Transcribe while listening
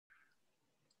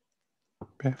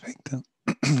Perfect.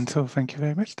 So thank you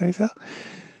very much, Taisa.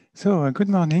 So good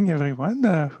morning, everyone,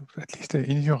 at least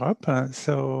in Europe.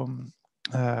 I'm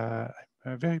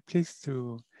very pleased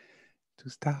to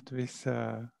start this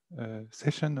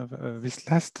session of this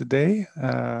last day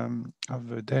of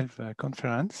the DELV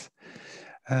conference.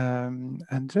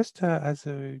 And just as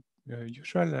a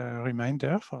usual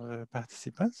reminder for the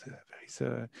participants,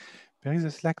 there is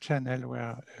a Slack channel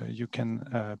where you can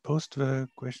post the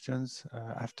questions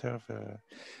after the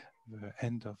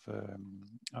end of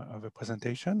a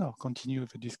presentation or continue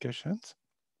the discussions.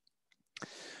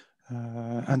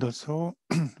 And also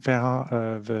there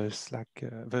are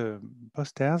the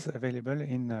posters available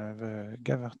in the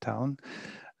GatherTown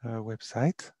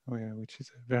website, which is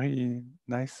a very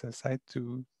nice site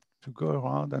to go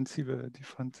around and see the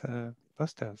different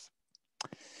posters.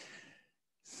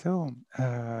 So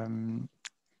I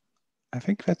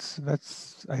think I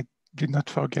did not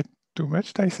forget too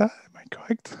much, Taisa, am I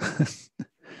correct? That's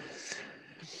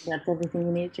everything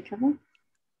we need to cover.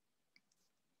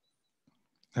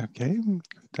 Okay.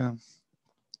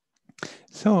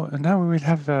 So now we will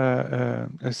have a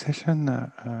session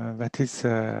that is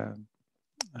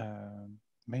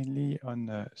mainly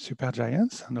on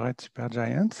supergiants, on red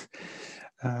supergiants.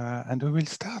 And we will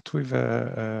start with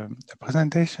a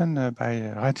presentation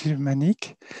by Rajeev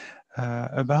Manick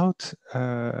about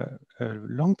a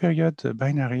long period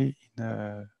binary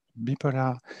in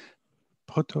bipolar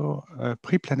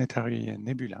pre-planetary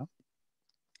nebula.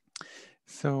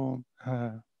 So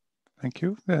thank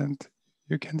you, and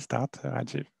you can start,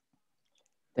 Rajeev.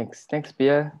 Thanks,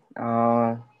 Pierre.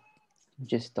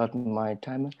 Just starting my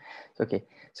timer. Okay,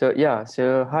 so yeah,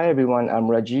 so hi everyone, I'm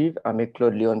Rajeev. I'm a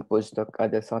Claude Leon postdoc at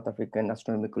the South African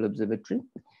Astronomical Observatory.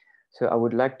 So I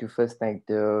would like to first thank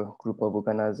the group of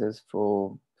organizers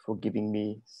for giving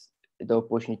me the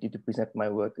opportunity to present my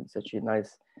work in such a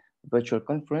nice virtual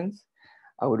conference.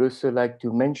 I would also like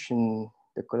to mention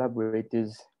the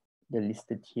collaborators they're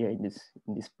listed here in this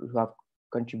who have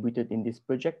contributed in this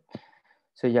project.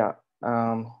 So yeah,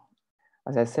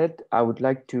 as I said, I would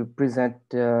like to present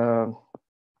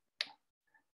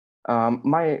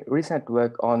my recent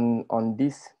work on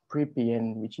this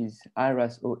pre-PN, which is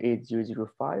IRAS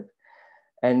 08005.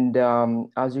 And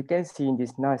as you can see in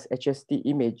this nice HST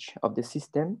image of the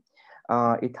system,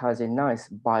 it has a nice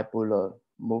bipolar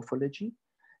morphology.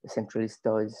 The central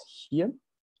star is here.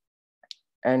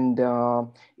 And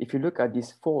if you look at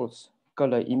this false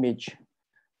color image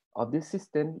of this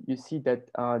system, you see that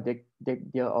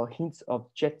there are hints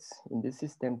of jets in the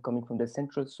system coming from the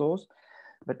central source,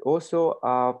 but also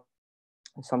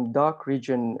some dark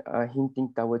region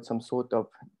hinting towards some sort of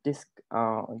disk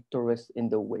torus in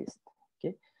the waist.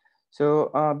 Okay,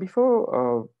 so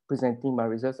before presenting my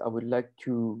results, I would like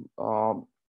to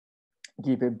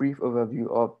give a brief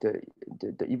overview of the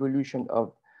evolution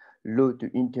of low to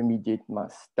intermediate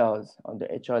mass stars on the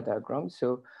HR diagram.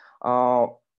 So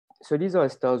so these are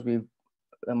stars with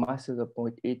masses of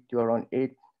 0.8 to around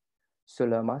 8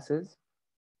 solar masses.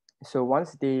 So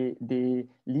once they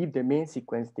leave the main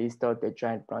sequence, they start the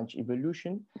giant branch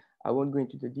evolution. I won't go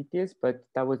into the details, but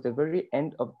that was the very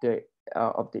end of the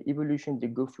evolution. They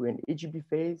go through an AGB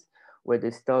phase where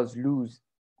the stars lose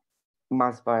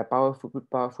mass by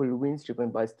powerful winds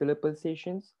driven by stellar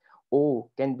pulsations,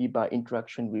 or can be by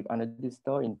interaction with another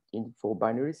star for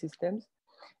binary systems.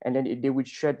 And then they would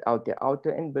shed out the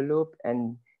outer envelope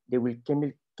and they will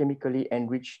chemically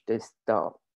enrich the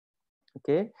star.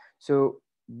 Okay, so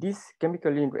this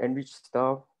chemically enriched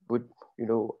star would,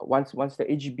 once the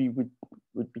AGB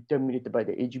would be terminated by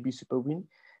the AGB superwind,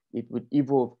 it would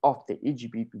evolve off the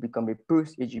AGB to become a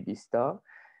post-AGB star.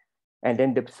 And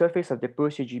then the surface of the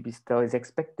post-AGB star is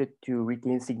expected to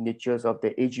retain signatures of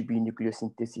the AGB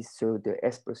nucleosynthesis, so the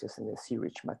S process and the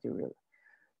C-rich material.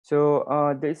 So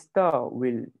the star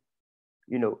will,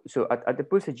 so at the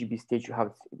post-AGB stage, you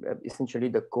have essentially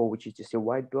the core, which is just a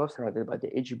white dwarf surrounded by the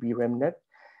AGB remnant.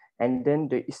 And then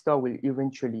the star will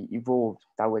eventually evolve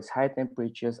towards high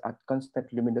temperatures at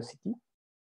constant luminosity.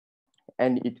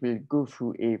 And it will go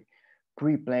through a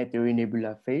pre-planetary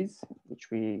nebula phase,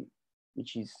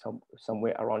 which is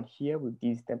somewhere around here with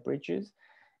these temperatures.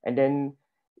 And then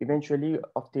eventually,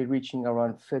 after reaching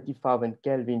around 30,000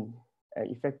 Kelvin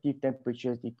effective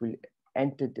temperatures, it will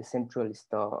enter the central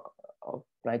star of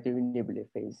planetary nebula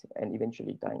phase and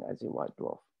eventually dying as a white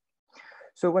dwarf.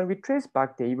 So when we trace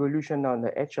back the evolution on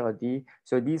the HRD,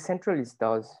 so these central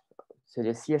stars, so the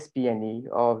CSPNE,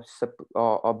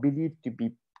 are believed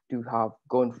to have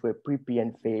gone through a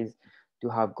pre-PN phase, to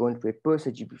have gone through a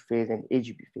post-AGB phase and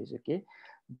AGB phase, okay?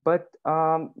 But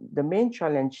the main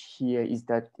challenge here is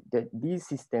that these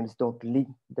systems don't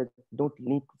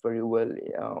link very well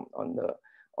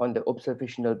on the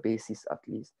observational basis, at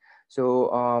least.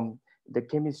 So the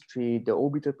chemistry, the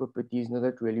orbital properties, not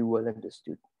that really well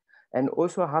understood. And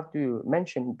also, I have to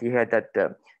mention here that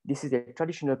this is a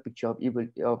traditional picture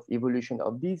of evolution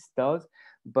of these stars,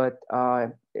 but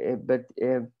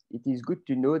it is good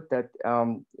to note that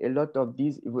a lot of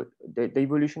the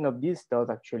evolution of these stars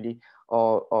actually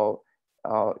are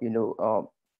you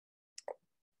know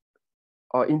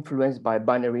are influenced by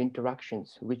binary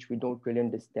interactions, which we don't really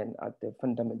understand at the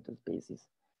fundamental basis.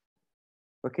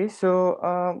 Okay,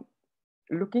 so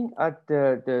looking at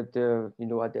the at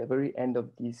the very end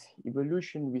of this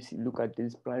evolution, we look at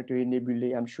this planetary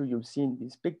nebulae. I'm sure you've seen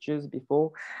these pictures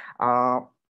before,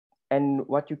 and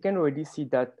what you can already see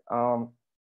that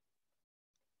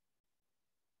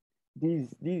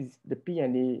the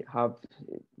PNA have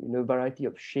variety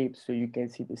of shapes. So you can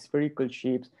see the spherical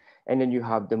shapes, and then you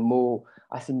have the more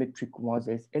asymmetric ones,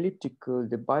 as elliptical,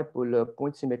 the bipolar,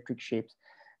 point symmetric shapes,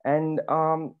 and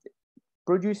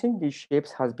producing these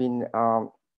shapes has been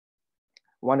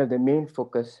one of the main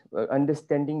focus.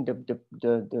 Understanding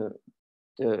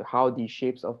how these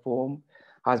shapes are formed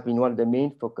has been one of the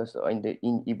main focus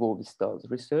in EvoLved stars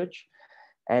research,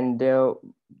 and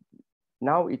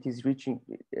now it is reaching.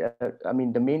 I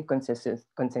mean, the main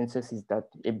consensus is that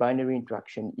a binary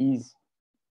interaction is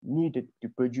needed to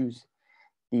produce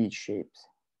these shapes.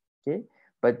 Okay,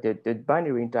 but the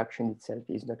binary interaction itself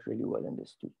is not really well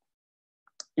understood.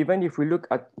 Even if we look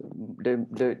at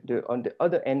on the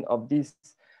other end of this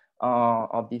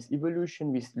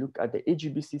evolution, we look at the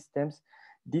AGB systems.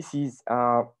 This is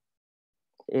a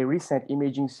recent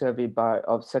imaging survey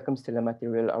of circumstellar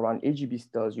material around AGB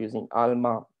stars using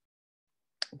ALMA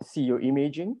CO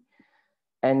imaging.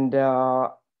 And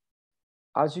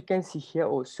as you can see here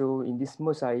also in this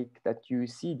mosaic, that you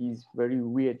see these very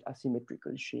weird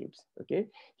asymmetrical shapes. Okay,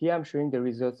 here I'm showing the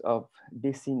results of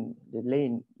the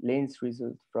Lane's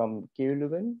result from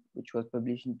K11, which was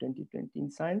published in 2020 in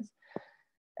Science.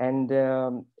 And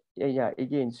yeah,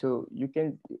 again, so you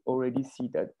can already see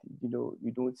that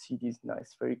you don't see these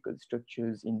nice spherical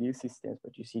structures in these systems,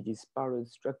 but you see these spiral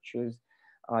structures,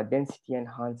 density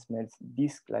enhancements,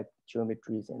 disk-like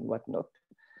geometries, and whatnot.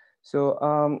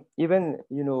 So even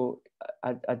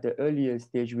at the earlier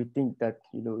stage, we think that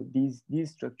these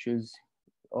structures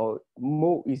are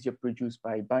more easier produced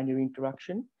by binary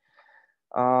interaction.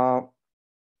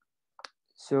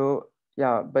 So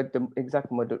yeah, but the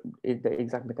exact model, the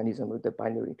exact mechanism of the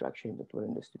binary interaction that were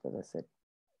understood, as I said.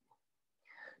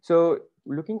 So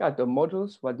looking at the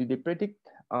models, what did they predict?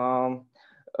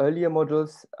 Earlier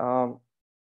models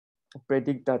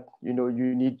predict that you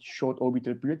need short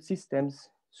orbital period systems.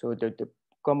 So the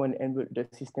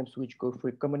systems which go through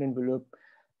a common envelope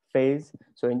phase.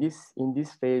 So in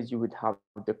this phase, you would have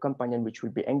the companion which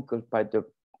will be anchored by the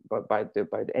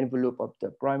envelope of the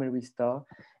primary star,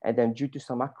 and then due to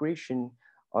some accretion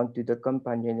onto the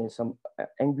companion and some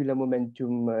angular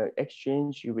momentum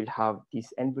exchange, you will have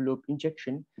this envelope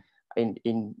injection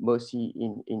mostly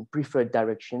in preferred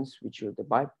directions, which are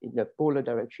in the polar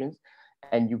directions,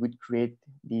 and you would create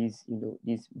these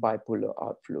bipolar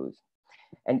outflows.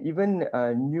 And even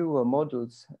newer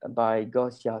models by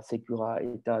Garcia, Segura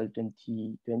et al.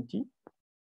 2020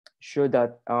 show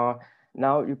that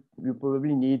now you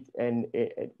probably need an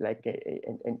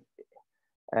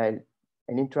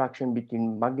interaction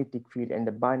between magnetic field and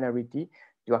the binarity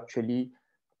to actually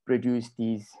produce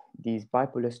these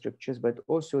bipolar structures, but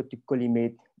also to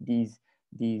collimate these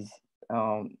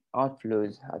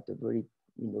outflows at the very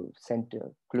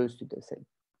center, close to the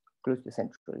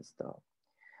central star.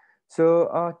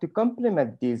 So to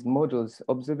complement these models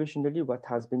observationally, what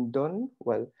has been done?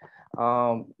 Well,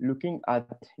 looking at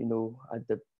at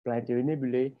the planetary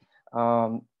nebulae,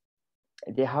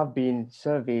 there have been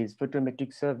surveys,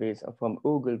 photometric surveys from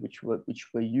OGLE, which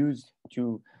were used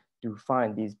to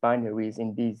find these binaries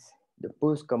in the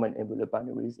post-common envelope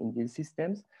binaries in these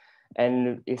systems.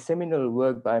 And a seminal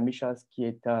work by Michalski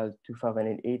et al.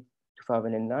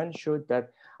 2008-2009 showed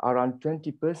that around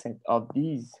 20% of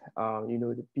these,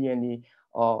 the PNE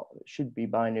should be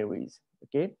binaries.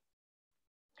 Okay.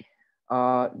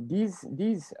 These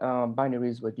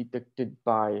binaries were detected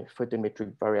by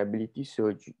photometric variability,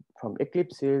 so from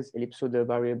eclipses, ellipsoidal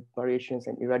variations,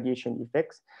 and irradiation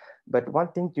effects. But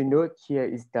one thing to note here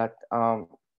is that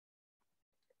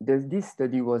this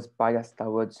study was biased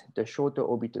towards the shorter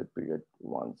orbital period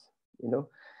ones.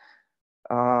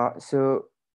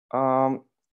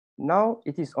 Now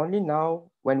it is only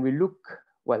now when we look,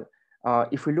 well,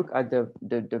 if we look at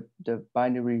the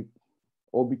binary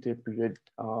orbital period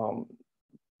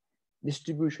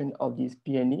distribution of these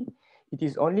PNE. It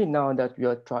is only now that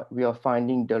we are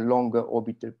finding the longer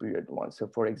orbital period ones. So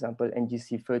for example,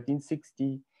 NGC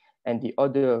 1360 and the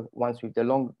other ones with the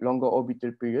longer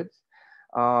orbital periods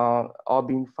are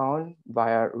being found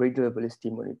via radial velocity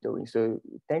monitoring. So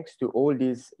thanks to all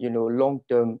these,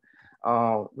 long-term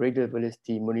radial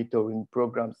velocity monitoring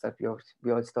programs that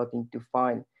we are starting to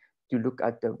find to look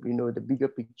at the, the bigger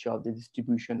picture of the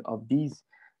distribution of these,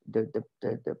 the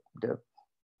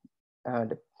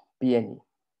PNE,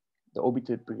 the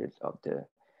orbital periods of the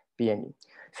PNE.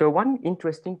 So one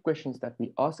interesting questions that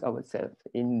we ask ourselves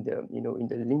in the, in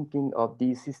the linking of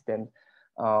these systems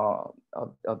of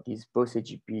these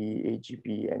post-AGP,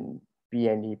 AGP, and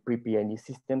PNE, pre-PNE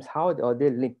systems, how are they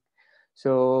linked?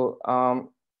 So,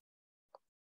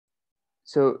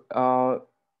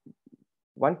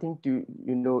 one thing to,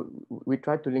 we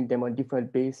try to link them on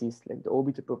different bases, like the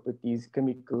orbital properties,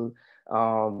 chemical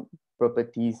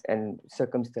properties, and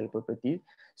circumstellar properties.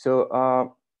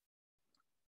 So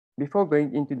before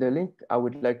going into the link, I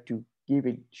would like to give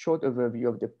a short overview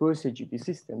of the post-AGP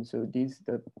system. So there's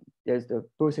the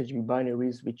post-AGP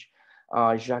binaries, which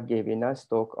Jacques gave in us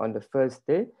talk on the first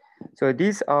day. So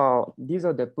these are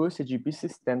the post-AGP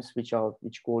systems, which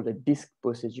called the disk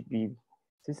post-AGP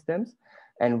systems.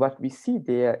 And what we see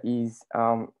there is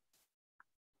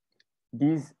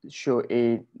these show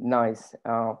a nice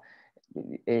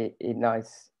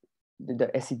the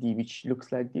SED, which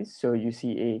looks like this. So you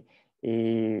see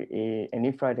an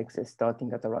infrared excess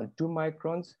starting at around 2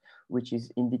 microns, which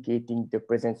is indicating the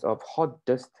presence of hot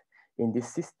dust in this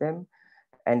system.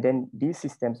 And then these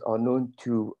systems are known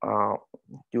to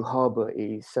harbor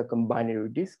a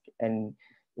circumbinary disk. And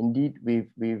indeed, with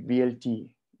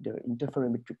VLT, the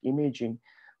interferometric imaging,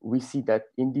 we see that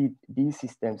indeed these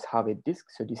systems have a disk.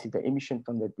 So this is the emission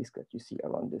from the disk that you see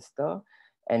around the star.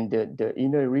 And the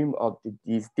inner rim of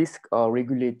these disks are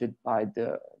regulated by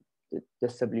the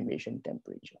sublimation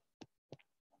temperature.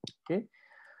 Okay.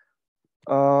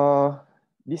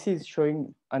 This is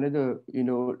showing another,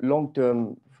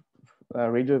 long-term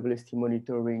radial velocity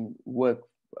monitoring work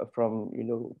from,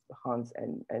 Hans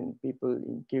and people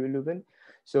in EvoLved.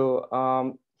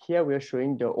 So here we are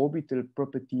showing the orbital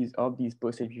properties of these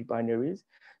post-AGP binaries.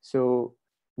 So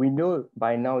we know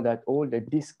by now that all the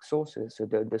disk sources, so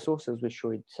the sources which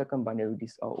show circumbinary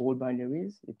disks are all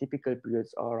binaries. The typical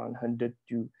periods are around 100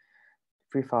 to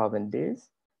 3,000 days.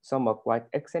 Some are quite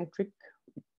eccentric,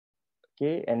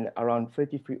 okay, and around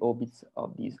 33 orbits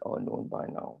of these are known by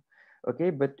now, okay.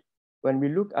 But when we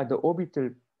look at the orbital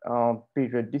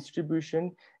period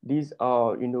distribution, these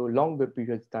are, longer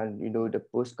periods than, the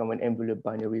post-common envelope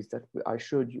binaries that I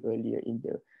showed you earlier in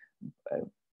the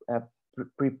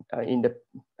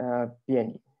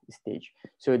PNE stage.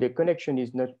 So the connection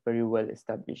is not very well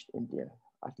established in there,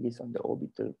 at least on the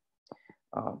orbital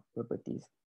properties.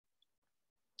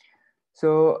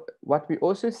 So what we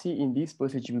also see in these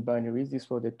post-AGP binaries, this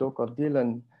was the talk of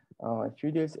Dylan a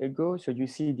few days ago. So you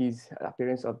see these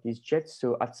appearance of these jets.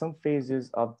 So at some phases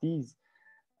of these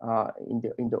in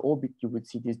the orbit, you would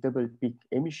see this double peak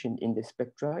emission in the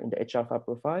spectra in the H-alpha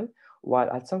profile, while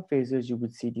at some phases you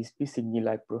would see this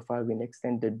P-signal-like profile with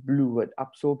extended blueward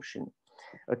absorption.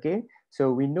 Okay,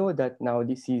 so we know that now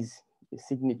this is the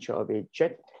signature of a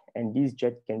jet, and these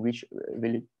jets can reach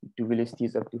to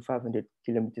velocities up to 500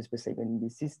 kilometers per second in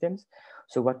these systems.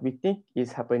 So what we think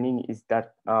is happening is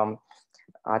that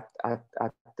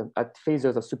at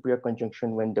phases of superior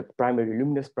conjunction, when the primary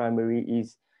luminous primary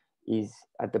is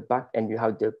at the back and you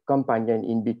have the companion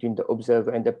in between the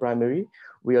observer and the primary,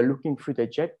 we are looking through the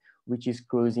jet, which is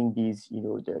causing these,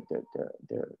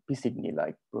 the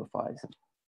P-signal-like profiles.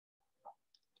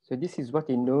 So this is what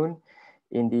is known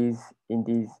in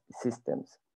these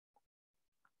systems.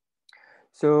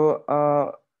 So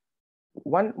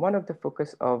one of the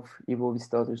focus of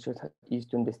EvoLved research is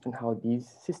to understand how these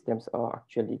systems are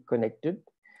actually connected.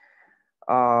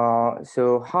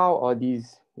 So how are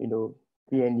these,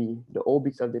 PNE, the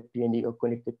orbits of the PNE are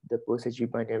connected to the post-AGP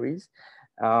binaries?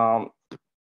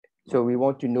 So we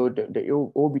want to know the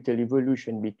orbital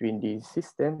evolution between these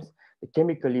systems. The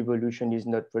chemical evolution is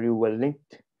not very well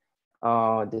linked.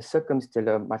 The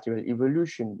circumstellar material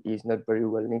evolution is not very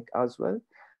well linked as well,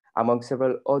 among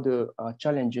several other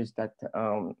challenges that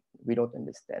we don't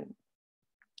understand.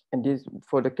 And this,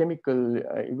 for the chemical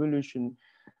evolution,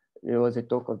 there was a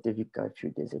talk of Devika a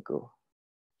few days ago.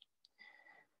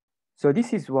 So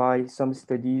this is why some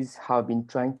studies have been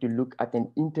trying to look at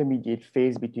an intermediate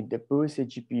phase between the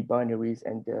post-AGP binaries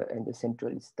and the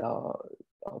central star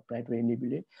planetary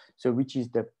nebulae, so which is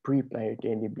the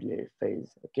pre-planetary nebulae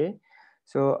phase, okay?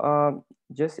 So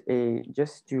just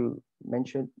to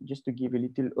mention, just to give a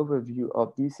little overview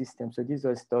of these systems. So these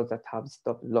are stars that have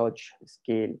stopped large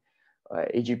scale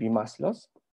AGB mass loss.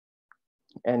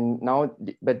 And now,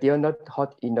 but they are not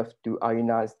hot enough to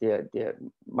ionize their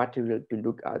material to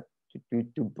look at,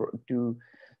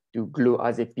 to glow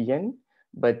as a PN,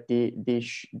 but they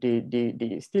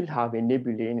still have a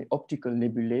nebulae, an optical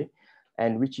nebulae,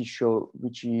 and which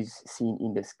is seen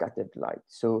in the scattered light.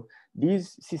 So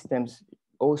these systems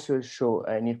also show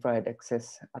an infrared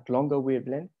access at longer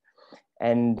wavelength,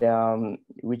 and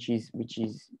which we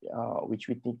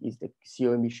think is the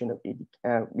CO emission of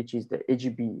which is the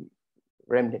AGB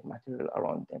remnant material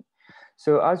around them.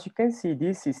 So as you can see,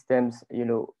 these systems, you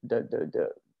know,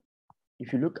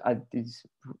 if you look at these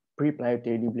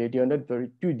pre-planetary nebulae, they are not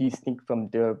too distinct from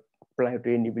the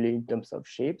planetary nebulae in terms of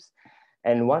shapes.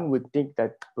 And one would think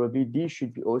that probably these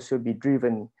should also be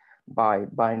driven by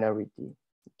binarity.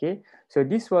 Okay, so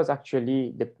this was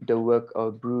actually the work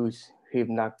of Bruce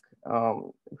Hivnak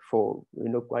for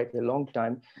quite a long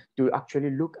time, to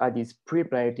actually look at these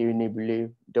pre-planetary nebulae,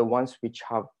 the ones which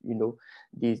have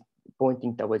these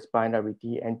pointing towards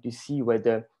binarity, and to see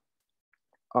whether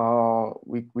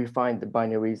we find the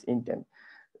binaries in them.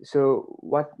 So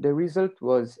what the result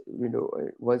was,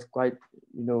 was quite,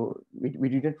 we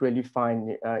didn't really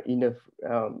find enough,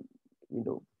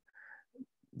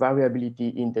 variability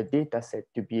in the data set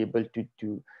to be able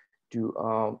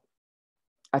to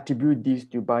attribute these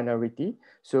to binarity.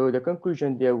 So the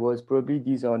conclusion there was probably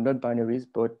these are not binaries,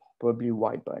 but probably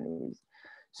wide binaries.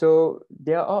 So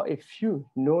there are a few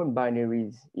known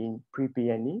binaries in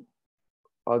pre-PNE,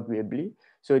 arguably.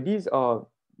 So these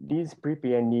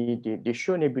pre-PNE, they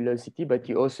show nebulosity, but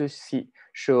you also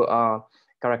show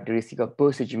characteristic of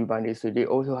post-AGB binaries. So they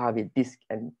also have a disk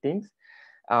and things.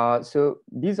 So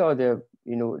these are the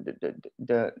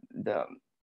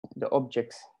the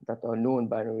objects that are known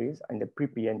binaries in the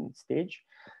pre-PN stage.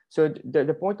 So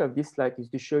the point of this slide is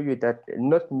to show you that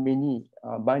not many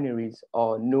binaries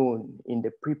are known in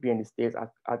the pre-PN stage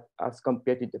as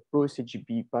compared to the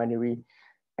post-AGB binary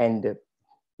and the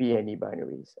PNE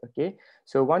binaries. Okay,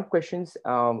 so one questions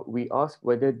we ask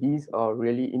whether these are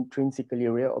really intrinsically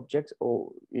rare objects,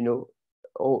 or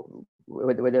or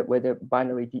whether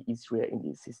binarity is rare in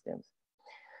these systems.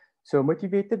 So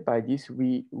motivated by this,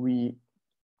 we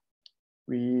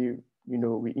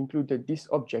included this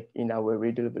object in our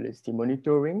radial velocity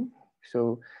monitoring.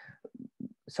 So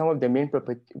some of the main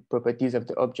properties of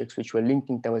the objects which were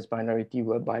linking towards binarity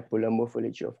were bipolar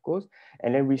morphology, of course,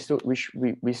 and then we saw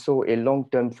a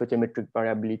long-term photometric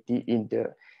variability in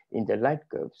the light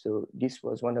curve. So this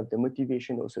was one of the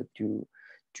motivation also to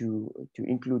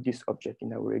include this object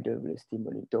in our radial velocity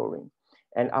monitoring,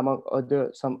 and among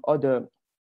some other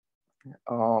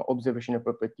observational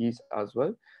properties as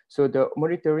well. So the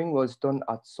monitoring was done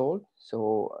at Seoul,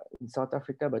 so in South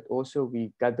Africa, but also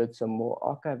we gathered some more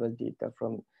archival data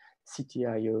from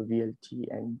CTIO, VLT,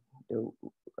 and the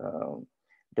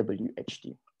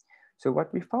WHT. So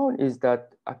what we found is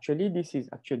that actually this is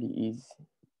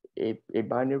a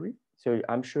binary. So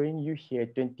I'm showing you here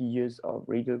 20 years of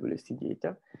radial velocity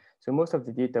data. So most of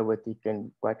the data were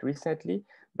taken quite recently,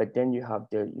 but then you have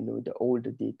the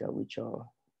older data which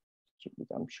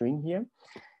I'm showing here.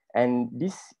 And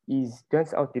this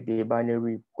turns out to be a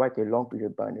binary, quite a long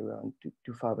period binary, around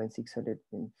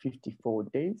 2,654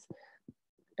 days.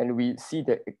 And we see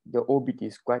that the orbit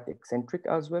is quite eccentric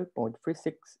as well,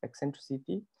 0.36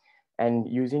 eccentricity. And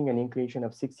using an inclination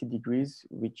of 60 degrees,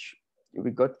 which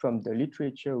we got from the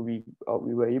literature, we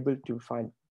were able to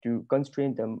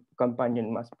constrain the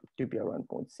companion mass to be around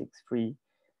 0.63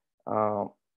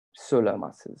 solar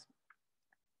masses.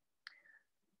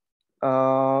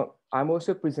 I'm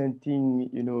also presenting,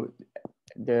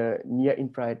 the near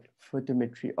infrared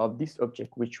photometry of this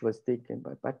object, which was taken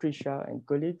by Patricia and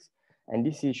colleagues. And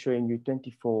this is showing you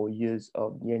 24 years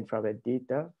of near infrared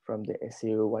data from the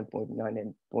SAO 1.9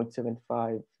 and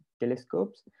 0.75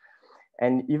 telescopes.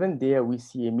 And even there, we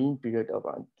see a mean period of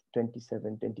around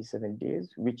 27 days,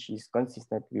 which is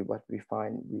consistent with what we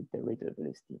find with the radial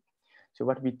velocity. So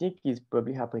what we think is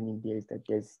probably happening there is that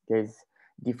there's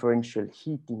differential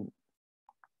heating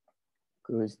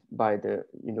caused by the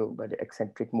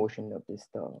eccentric motion of the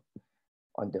star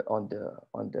on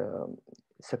the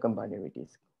circumbinary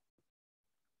disk.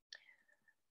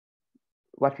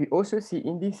 What we also see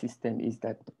in this system is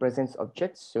that the presence of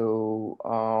jets. So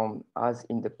as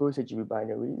in the post-AGB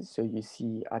binaries, so you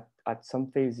see at some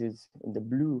phases in the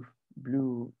blue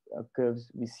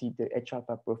curves, we see the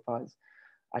H-alpha profiles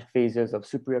at phases of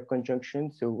superior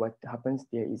conjunction. So what happens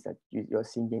there is that you're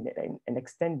seeing an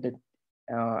extended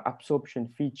absorption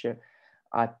feature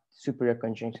at superior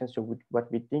conjunction. So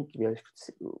what we think we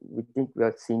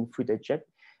are seeing through the jet.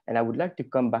 And I would like to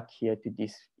come back here to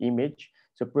this image.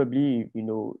 So probably,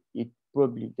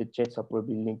 the jets are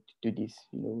probably linked to this,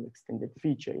 extended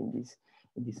feature in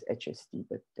this HST.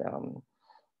 But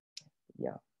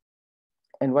yeah,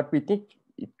 and what we think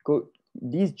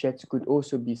these jets could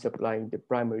also be supplying the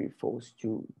primary force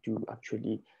to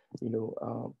actually,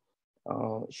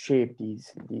 shape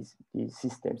these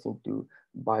systems into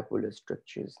bipolar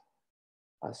structures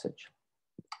as such.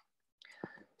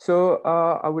 So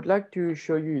I would like to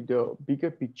show you the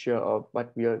bigger picture of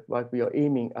what we are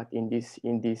aiming at in this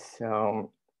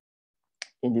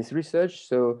research.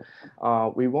 So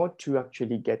we want to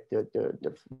actually get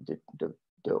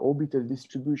the orbital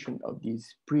distribution of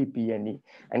these pre-PNE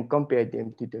and compare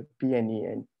them to the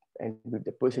PNE and with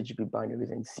the post-HGB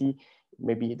binaries, and see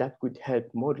maybe that could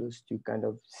help models to kind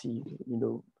of see,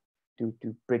 to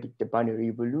predict the binary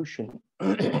evolution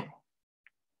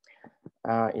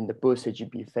in the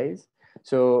post-HGB phase.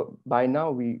 So by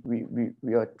now we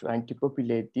are trying to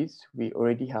populate this. We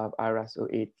already have IRAS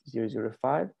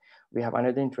 08005. We have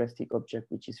another interesting object,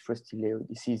 which is Frostileo.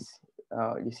 This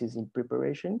is in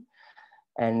preparation.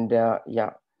 And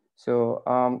yeah, so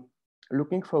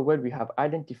looking forward, we have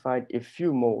identified a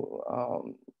few more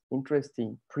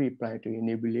interesting pre-planetary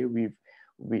nebulae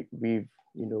with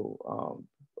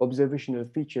observational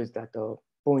features that are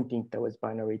pointing towards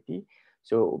binarity.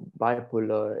 So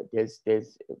bipolar, there's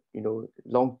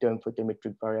long-term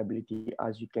photometric variability,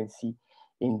 as you can see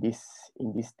in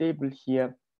this table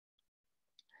here.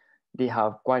 They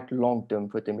have quite long-term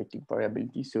photometric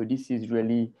variability. So this is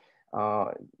really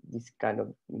this kind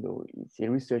of, it's a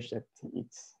research that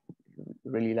it's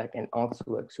really like an art's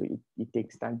work. So it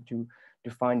takes time to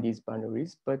find these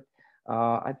binaries, but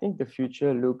I think the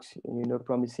future looks,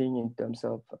 promising in terms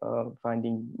of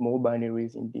finding more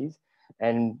binaries in these,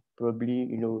 and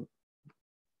probably,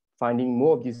 finding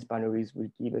more of these binaries will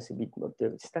give us a bit more of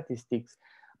the statistics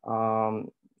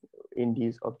in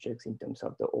these objects in terms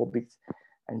of the orbits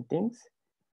and things.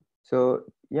 So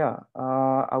yeah,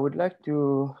 I would like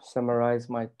to summarize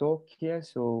my talk here.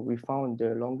 So we found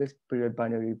the longest period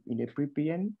binary in a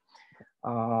pre-PN.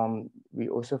 We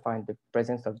also find the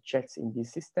presence of jets in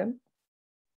this system.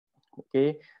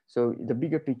 Okay, so the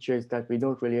bigger picture is that we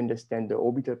don't really understand the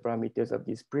orbital parameters of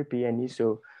this pre-PNE.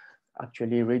 So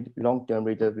actually long-term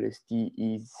radial velocity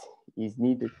is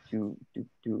needed to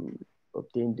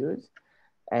obtain those.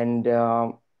 And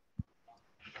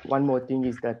one more thing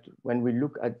is that when we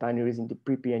look at binaries in the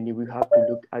pre-PNE, we have to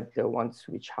look at the ones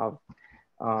which have,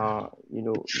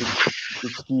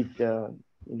 which give the,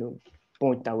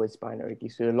 point towards binarity.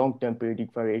 So the long-term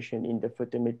periodic variation in the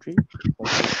photometry,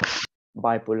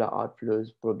 bipolar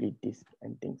outflows, probably this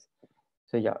and things.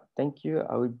 So yeah, thank you.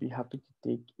 I would be happy to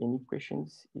take any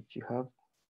questions if you have.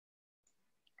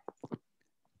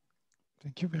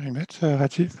 Thank you very much,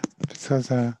 Rajeev. This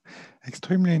was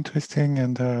extremely interesting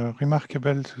and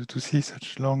remarkable to see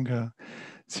such long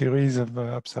series of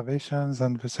observations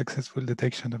and the successful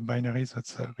detection of binaries.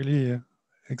 That's really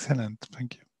excellent.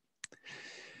 Thank you.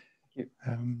 Thank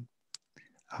you.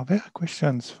 Are there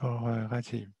questions for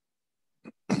Rajeev?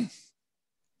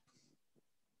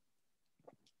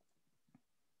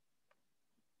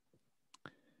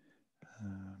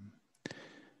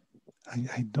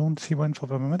 I don't see one for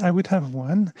the moment. I would have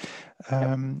one.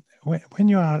 When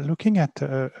you are looking at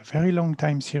a very long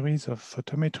time series of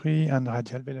photometry and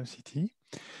radial velocity,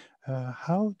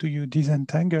 how do you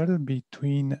disentangle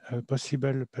between a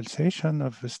possible pulsation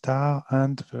of the star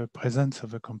and the presence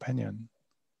of a companion?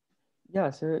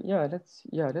 Yeah, so yeah, that's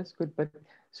good. But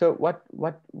so what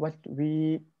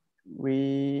we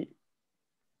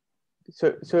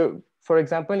so for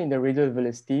example, in the radial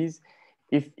velocities,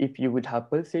 if you would have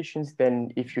pulsations,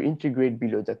 then if you integrate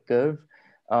below the curve,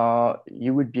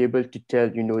 you would be able to tell,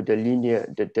 the linear,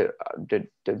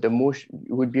 the motion.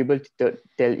 You would be able to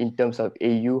tell in terms of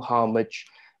AU how much,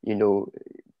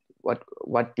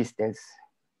 what distance.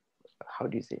 How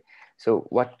do you say? So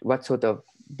what sort of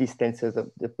distances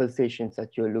of the pulsations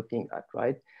that you're looking at,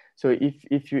 right? So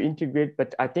if you integrate,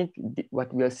 but I think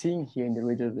what we are seeing here in the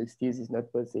radial velocities is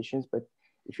not pulsations, but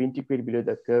if you integrate below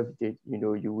the curve,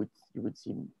 you would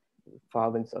see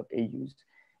thousands of AUs,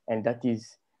 and that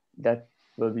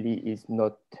probably is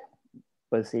not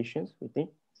pulsations, we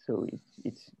think. So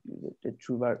it's the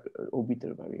true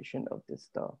orbital variation of the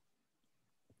star.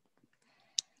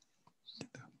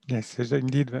 Yes,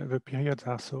 indeed, the periods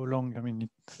are so long. I mean,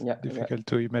 it's difficult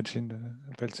to imagine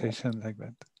the pulsation like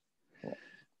that. Yeah.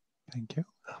 Thank you.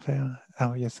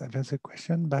 Oh, yes, there's a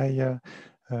question by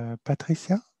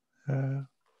Patricia.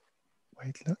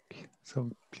 quite look.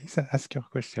 So please ask your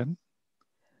question.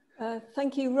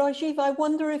 Thank you, Rajeev. I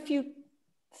wonder if you'd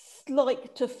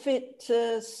like to fit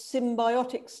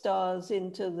symbiotic stars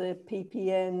into the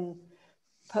PPN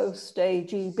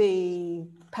post-AGB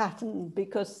pattern,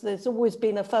 because there's always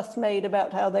been a fuss made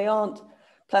about how they aren't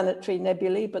planetary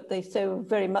nebulae, but they show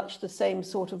very much the same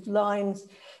sort of lines.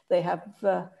 They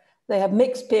have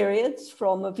mixed periods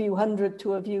from a few hundred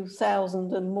to a few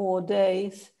thousand and more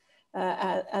days,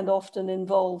 and often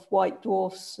involve white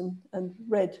dwarfs and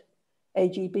red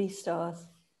AGB stars.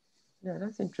 Yeah,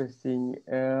 that's interesting.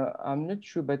 I'm not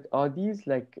sure, but are these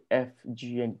like F,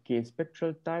 G, and K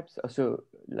spectral types, also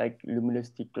like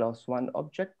luminosity class 1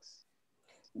 objects?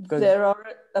 There are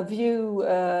a few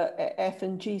F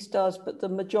and G stars, but the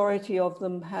majority of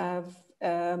them have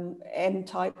M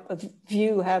type. A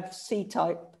few have C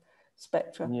type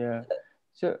spectra. Yeah.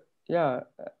 So yeah,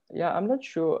 I'm not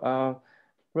sure.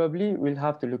 Probably we'll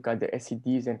have to look at the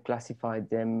SEDs and classify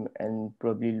them, and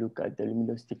probably look at the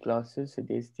luminosity classes. So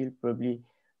there's still probably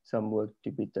some work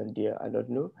to be done there. I don't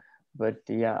know, but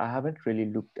yeah, I haven't really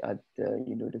looked at the,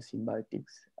 you know, the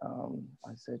symbiotics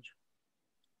as such.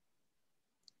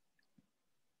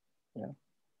 Yeah.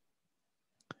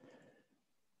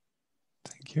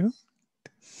 Thank you.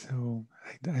 So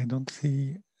I don't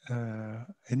see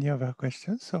any other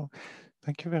questions. So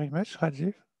thank you very much,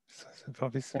 Rajeev, for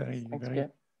this very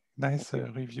nice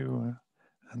review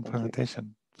and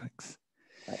presentation. Thanks.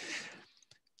 Bye.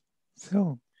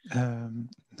 So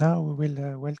now we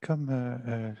will welcome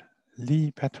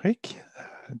Lee Patrick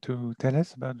to tell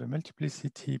us about the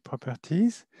multiplicity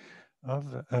properties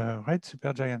of red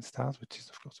supergiant stars, which is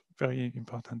of course a very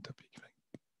important topic.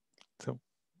 So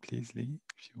please, Lee,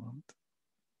 if you want.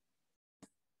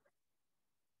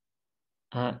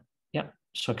 Yeah,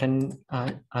 so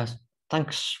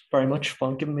thanks very much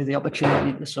for giving me the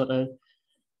opportunity to sort of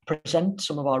present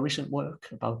some of our recent work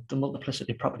about the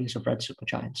multiplicity properties of red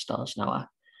supergiant stars. Now, I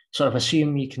sort of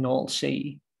assume you can all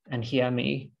see and hear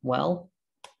me well,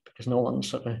 because no one's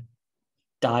sort of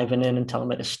diving in and telling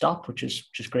me to stop, which is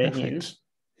great news.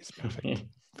 It's perfect. Yeah.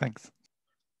 Thanks.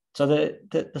 So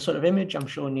the sort of image I'm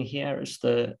showing you here is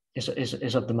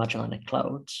of the Magellanic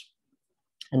Clouds,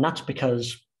 and that's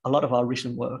because a lot of our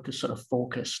recent work is sort of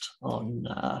focused on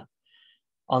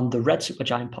the red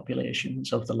supergiant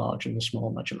populations of the large and the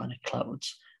small Magellanic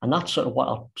Clouds, and that's sort of what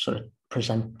I'll sort of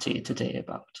present to you today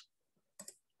about.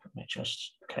 Let me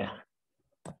just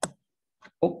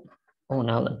Oh,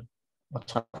 now then,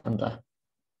 what's happened there?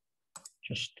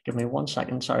 Just give me 1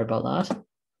 second. Sorry about that.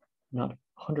 Not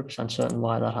 100% certain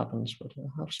why that happens, but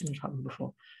I've seen it happen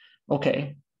before.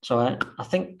 Okay, so I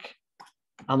think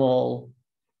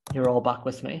you're all back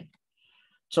with me.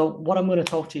 So what I'm going to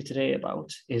talk to you today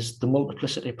about is the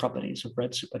multiplicity properties of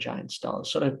red supergiant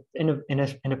stars, sort of in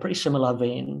a pretty similar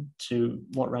vein to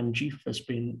what Rajeev has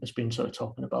been sort of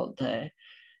talking about there,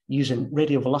 using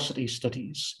radio velocity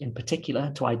studies in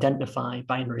particular to identify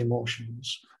binary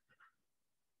motions.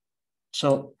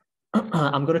 So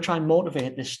I'm going to try and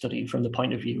motivate this study from the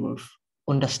point of view of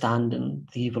understanding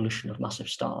the evolution of massive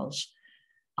stars.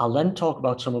 I'll then talk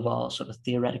about some of our sort of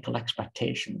theoretical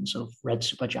expectations of red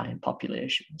supergiant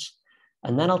populations.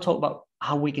 And then I'll talk about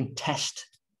how we can test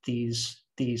these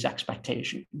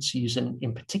expectations using,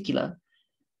 in particular,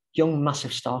 young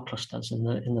massive star clusters in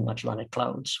the Magellanic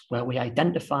Clouds, where we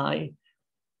identify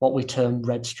what we term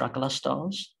red straggler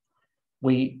stars.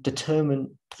 We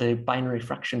determine the binary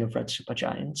fraction of red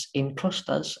supergiants in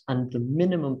clusters and the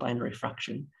minimum binary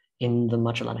fraction in the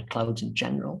Magellanic Clouds in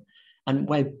general. And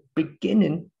we're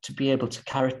beginning to be able to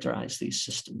characterize these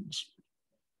systems.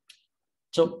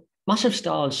 So massive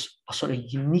stars are sort of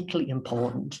uniquely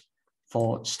important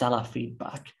for stellar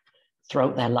feedback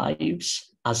throughout their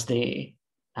lives as they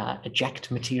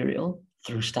eject material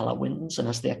through stellar winds and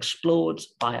as they explode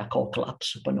via core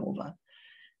collapse supernova.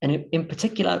 And in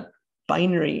particular,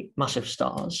 binary massive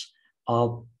stars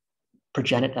are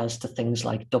progenitors to things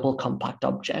like double compact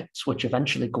objects, which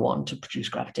eventually go on to produce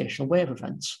gravitational wave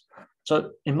events.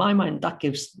 So in my mind, that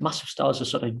gives massive stars a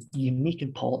sort of unique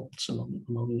importance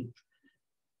among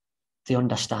the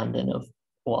understanding of,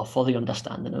 or for the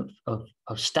understanding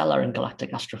of stellar and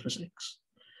galactic astrophysics.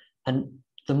 And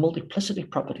the multiplicity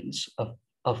properties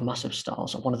of massive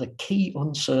stars are one of the key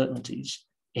uncertainties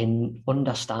in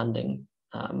understanding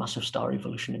massive star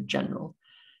evolution in general.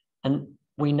 And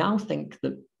we now think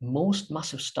that most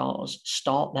massive stars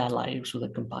start their lives with a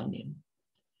companion.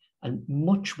 And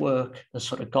much work has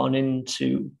sort of gone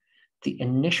into the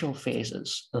initial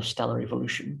phases of stellar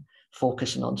evolution,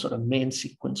 focusing on sort of main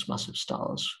sequence massive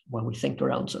stars, where we think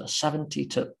around sort of 70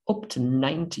 to up to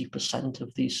 90%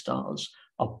 of these stars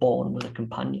are born with a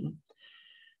companion.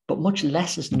 but much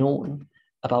less is known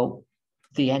about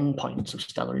the endpoints of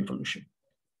stellar evolution.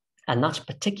 And that's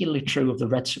particularly true of the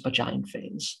red supergiant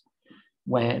phase,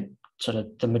 where sort of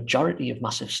the majority of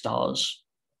massive stars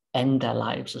end their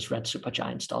lives as red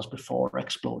supergiant stars before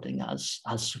exploding as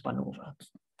supernova.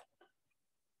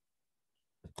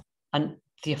 And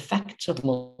the effects of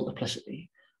multiplicity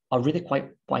are really quite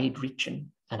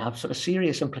wide-reaching and have sort of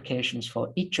serious implications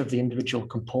for each of the individual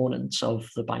components of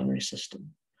the binary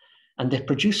system. And they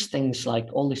produce things like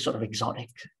all these sort of exotic,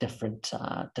 different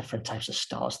types of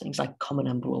stars, things like common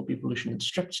envelope evolution and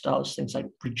stripped stars, things like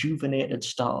rejuvenated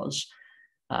stars,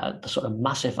 the sort of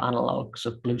massive analogues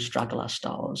of blue straggler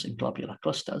stars in globular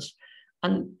clusters.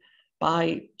 And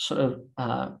by sort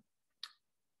of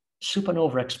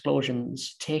supernova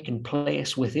explosions taking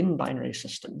place within binary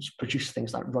systems produce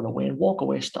things like runaway and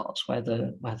walkaway stars, where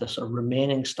the sort of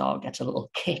remaining star gets a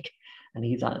little kick and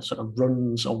either sort of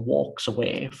runs or walks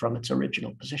away from its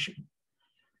original position.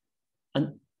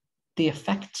 And the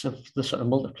effects of the sort of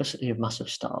multiplicity of massive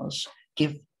stars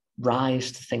give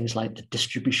rise to things like the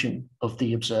distribution of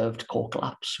the observed core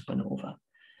collapse supernova.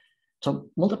 So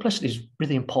multiplicity is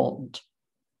really important,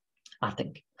 I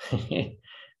think.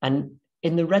 And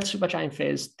in the red supergiant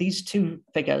phase, these two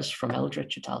figures from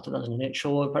Eldridge et al. 2008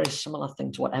 show a very similar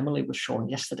thing to what Emily was showing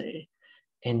yesterday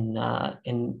in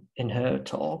her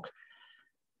talk,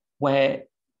 where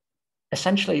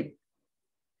essentially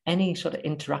any sort of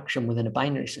interaction within a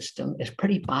binary system is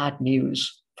pretty bad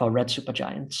news for red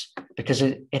supergiants, because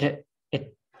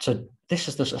so this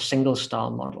is the sort of single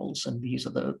star models, and these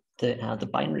are the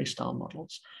binary star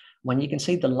models. When you can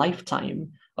see the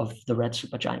lifetime of the red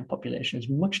supergiant population is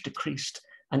much decreased,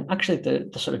 and actually the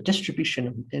sort of distribution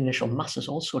of initial masses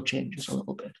also changes a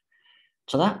little bit.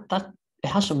 So that it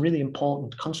has some really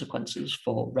important consequences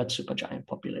for red supergiant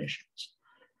populations.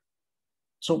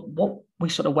 So what we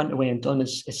sort of went away and done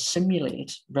is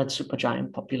simulate red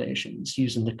supergiant populations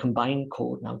using the combined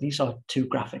code. Now, these are two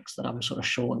graphics that I'm sort of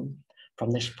showing from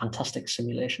this fantastic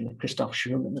simulation that Christoph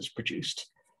Schumann has produced,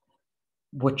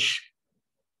 which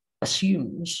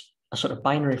assumes a sort of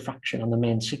binary fraction on the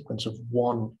main sequence of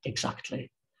 1 exactly.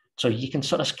 So you can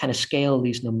sort of kind of scale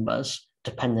these numbers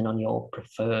depending on your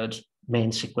preferred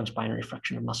main sequence binary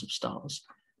fraction of massive stars.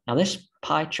 Now, this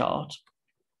pie chart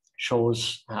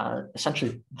shows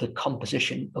essentially the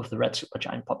composition of the red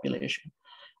supergiant population.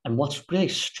 And what's really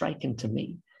striking to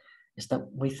me is that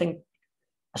we think,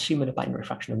 assuming a binary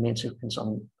fraction of main sequence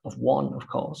of 1, of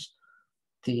course,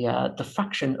 the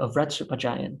fraction of red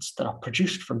supergiants that are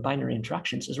produced from binary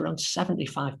interactions is around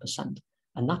 75%.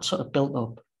 And that's sort of built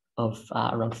up of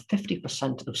around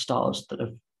 50% of stars that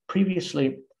have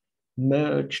previously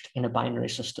merged in a binary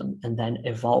system and then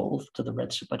evolved to the red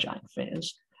supergiant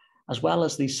phase, as well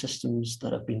as these systems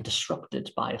that have been disrupted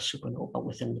by a supernova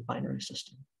within the binary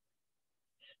system.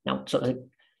 Now, sort of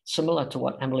similar to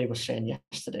what Emily was saying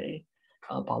yesterday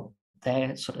about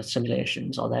their sort of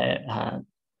simulations or their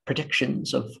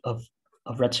predictions of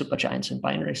red supergiants in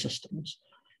binary systems,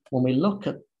 when we look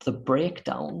at the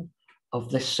breakdown of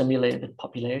this simulated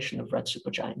population of red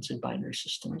supergiants in binary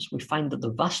systems, we find that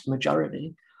the vast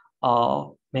majority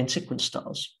are main sequence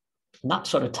stars. And that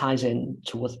sort of ties in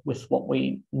with what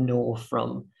we know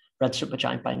from red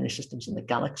supergiant binary systems in the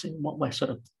galaxy, and what we're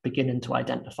sort of beginning to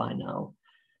identify now.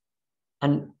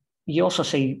 And you also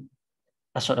see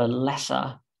a sort of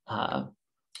lesser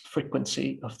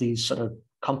frequency of these sort of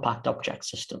compact object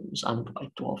systems and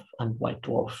white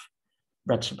dwarf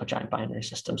red supergiant binary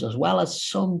systems, as well as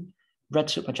some red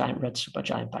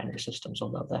supergiant binary systems,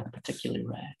 although they're particularly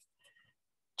rare.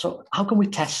 So how can we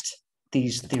test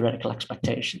these theoretical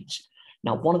expectations?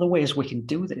 Now, one of the ways we can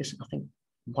do this, I think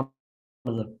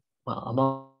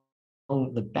among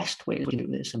the best ways we can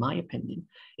do this, in my opinion,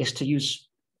 is to use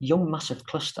young massive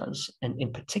clusters, and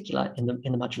in particular in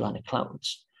the Magellanic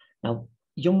Clouds. Now,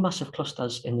 young massive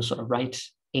clusters in the sort of right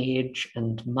age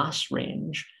and mass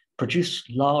range produce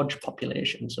large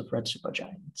populations of red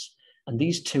supergiants. And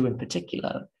these two in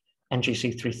particular,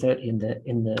 NGC 330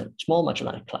 in the small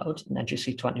Magellanic Cloud and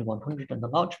NGC 2100 in the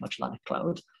large Magellanic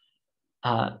Cloud,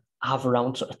 have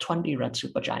around sort of 20 red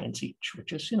supergiants each,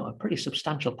 which is, a pretty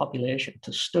substantial population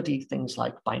to study things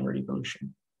like binary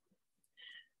evolution.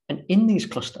 And in these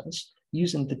clusters,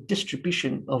 using the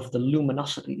distribution of the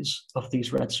luminosities of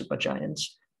these red supergiants,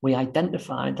 we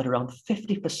identified that around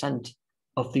 50%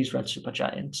 of these red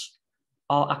supergiants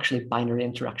are actually binary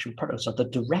interaction products, are the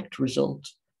direct result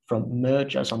from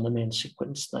mergers on the main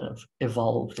sequence that have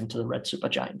evolved into the red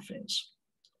supergiant phase.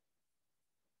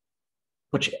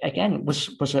 Which again was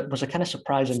a kind of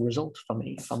surprising result for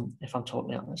me, if I'm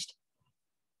totally honest.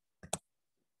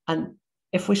 And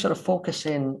if we sort of focus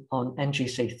in on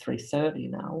NGC 330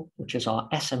 now, which is our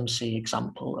SMC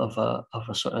example of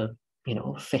a sort of, you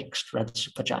know, fixed red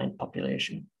supergiant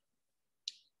population,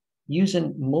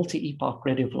 using multi-epoch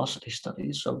radio velocity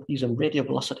studies, so using radio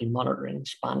velocity monitoring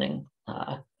spanning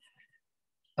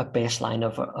a baseline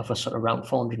of a sort of around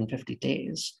 450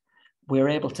 days, we're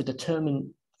able to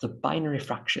determine the binary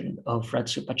fraction of red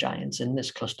supergiants in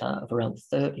this cluster of around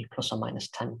 30 plus or minus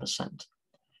 10%.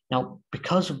 Now,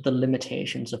 because of the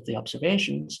limitations of the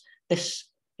observations, this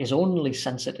is only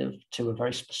sensitive to a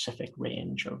very specific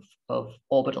range of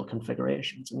orbital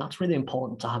configurations. And that's really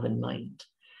important to have in mind,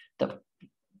 that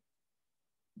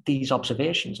these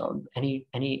observations, or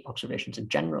any observations in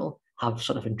general, have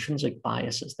sort of intrinsic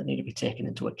biases that need to be taken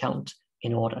into account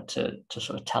in order to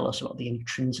sort of tell us about the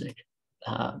intrinsic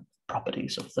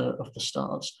properties of the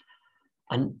stars.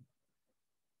 And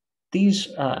these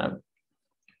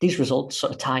results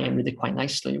sort of tie in really quite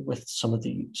nicely with some of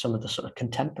the sort of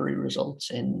contemporary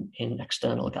results in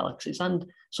external galaxies, and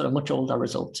sort of much older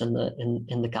results in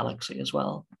the galaxy as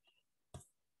well.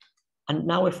 And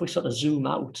now, if we sort of zoom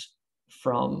out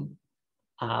from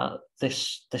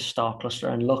this star cluster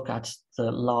and look at the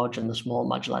large and the small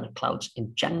Magellanic Clouds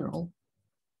in general,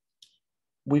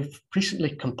 we've recently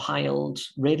compiled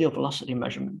radio velocity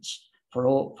measurements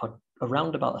for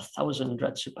around about 1,000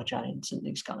 red supergiants in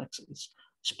these galaxies,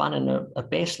 spanning a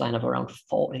baseline of around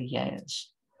 40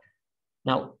 years.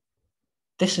 Now,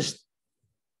 this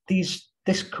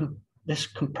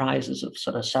comprises of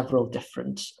sort of several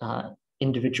different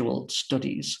individual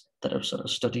studies that have sort of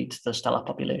studied the stellar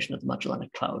population of the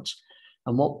Magellanic Clouds.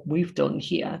 And what we've done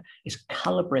here is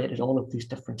calibrated all of these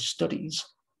different studies,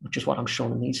 which is what I'm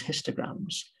showing in these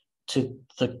histograms, to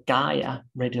the Gaia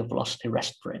radio velocity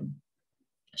rest frame.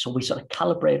 So we sort of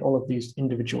calibrate all of these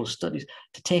individual studies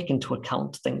to take into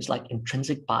account things like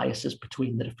intrinsic biases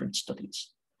between the different studies.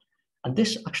 And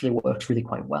this actually works really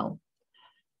quite well.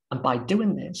 And by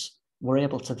doing this, we're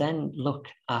able to then look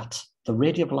at the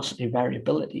radio velocity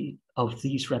variability of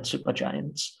these red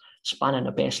supergiants spanning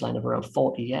a baseline of around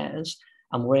 40 years,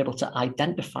 and we're able to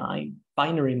identify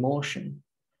binary motion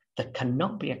that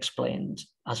cannot be explained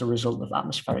as a result of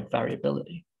atmospheric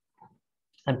variability.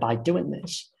 And by doing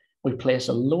this, we place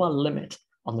a lower limit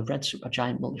on the red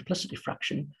supergiant multiplicity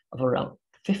fraction of around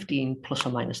 15 plus or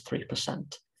minus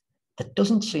 3%. That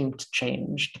doesn't seem to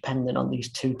change depending on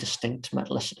these two distinct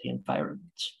metallicity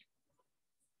environments.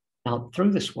 Now,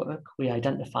 through this work, we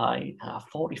identify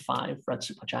 45 red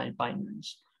supergiant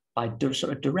binaries by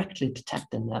sort of directly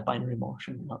detecting their binary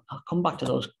motion. I'll come back to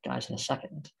those guys in a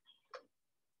second.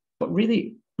 But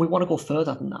really, we want to go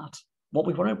further than that. What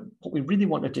we really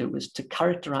want to do is to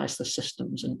characterize the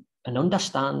systems and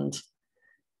understand,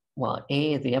 well,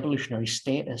 A, the evolutionary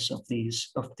status of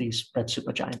these red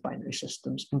supergiant binary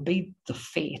systems, and B, the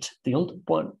fate,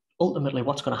 ultimately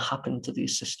what's going to happen to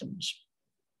these systems.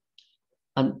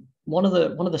 And one of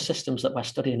the systems that we're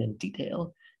studying in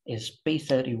detail is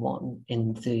B31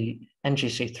 in the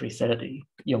NGC 330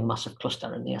 young massive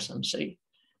cluster in the SMC.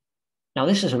 Now,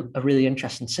 this is a really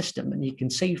interesting system, and you can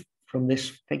see from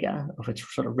this figure of its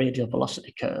sort of radial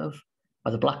velocity curve,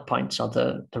 where the black points are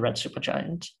the red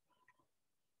supergiant,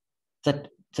 that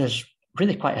there's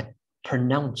really quite a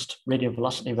pronounced radial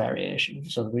velocity variation.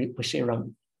 So we see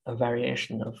around a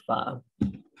variation of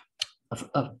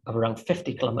around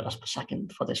 50 kilometers per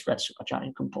second for this red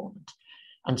supergiant component.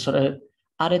 And sort of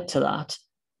added to that,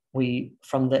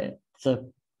 from the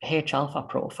H alpha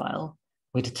profile,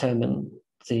 we determine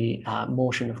the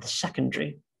motion of the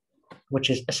secondary, which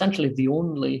is essentially the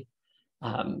only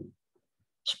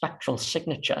spectral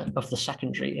signature of the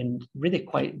secondary in really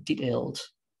quite detailed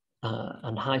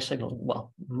and high signal,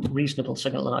 well, reasonable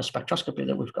signal and noise spectroscopy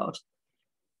that we've got.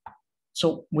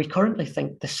 So we currently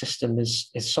think this system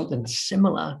is something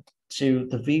similar to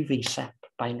the VV-SEP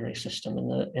binary system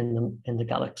in the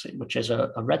galaxy, which is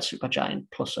a red supergiant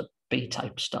plus a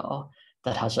B-type star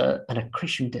that has an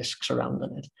accretion disk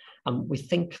surrounding it. And we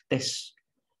think this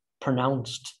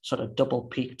pronounced sort of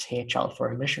double-peaked H-alpha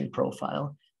emission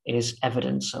profile is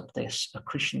evidence of this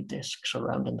accretion disk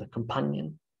surrounding the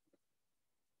companion.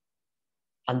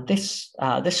 And this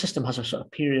system has a sort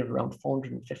of period of around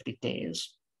 450 days.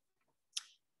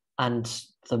 And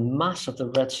the mass of the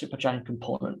red supergiant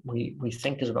component, we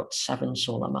think, is about 7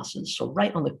 solar masses. So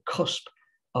right on the cusp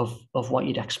of what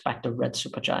you'd expect a red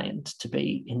supergiant to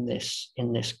be in this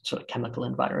sort of chemical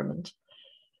environment.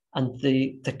 And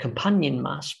the companion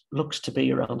mass looks to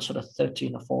be around sort of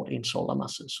 13 or 14 solar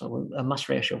masses, so a mass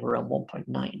ratio of around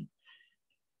 1.9.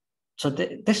 So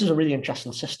this is a really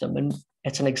interesting system, and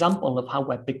it's an example of how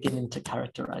we're beginning to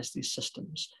characterize these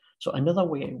systems. So another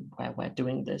way where we're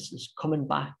doing this is coming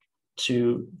back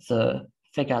to the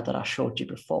figure that I showed you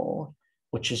before,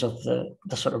 which is of the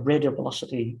sort of radial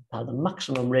velocity, the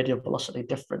maximum radial velocity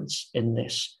difference in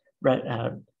this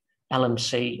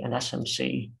LMC and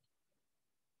SMC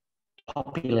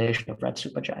population of red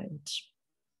supergiants.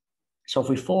 So if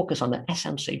we focus on the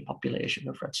SMC population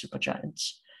of red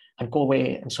supergiants and go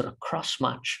away and sort of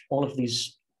cross-match all of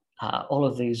these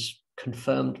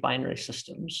confirmed binary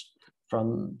systems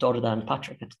from Dorada and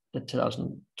Patrick in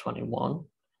 2021,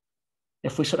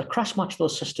 if we sort of cross-match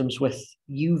those systems with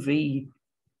UV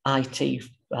IT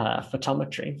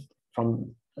photometry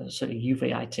from sort of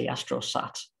UV IT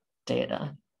AstroSat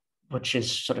data, which is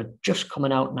sort of just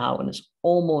coming out now and is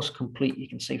almost complete, you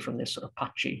can see from this sort of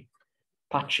patchy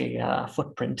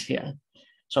footprint here.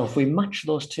 So if we match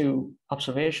those two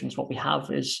observations, what we have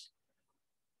is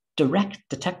direct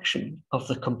detection of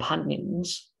the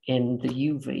companions in the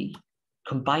UV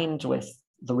combined with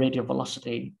the radial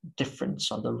velocity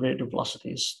difference, or the radial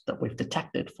velocities that we've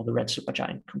detected for the red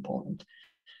supergiant component.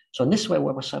 So in this way,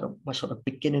 we're sort of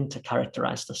beginning to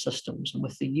characterize the systems, and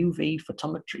with the UV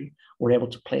photometry, we're able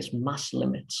to place mass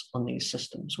limits on these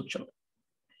systems, which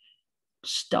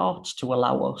starts to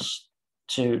allow us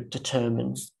to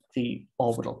determine the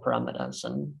orbital parameters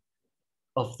and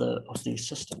of these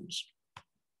systems.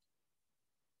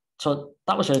 So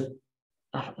that was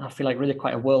I feel like really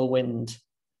quite a whirlwind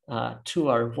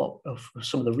tour of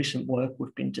some of the recent work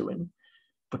we've been doing.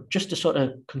 But just to sort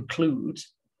of conclude,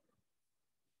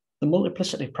 the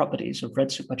multiplicity properties of red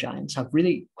supergiants have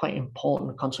really quite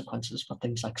important consequences for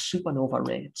things like supernova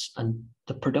rates and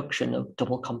the production of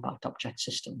double compact object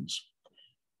systems.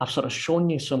 I've sort of shown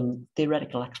you some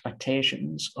theoretical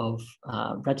expectations of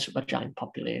red supergiant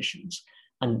populations,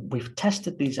 and we've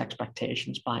tested these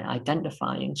expectations by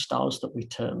identifying stars that we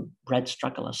term red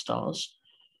straggler stars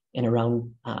in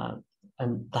around,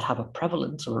 and that have a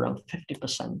prevalence of around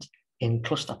 50% in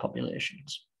cluster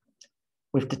populations.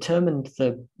 We've determined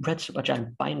the red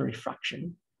supergiant binary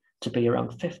fraction to be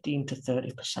around 15 to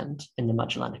 30% in the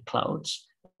Magellanic Clouds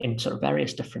in sort of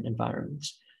various different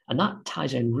environments. And that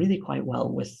ties in really quite well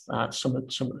with some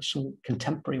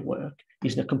contemporary work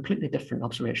using a completely different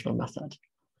observational method,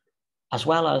 as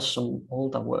well as some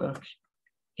older work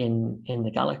in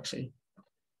the galaxy.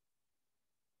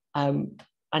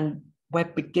 And we're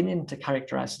beginning to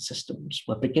characterize the systems.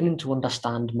 We're beginning to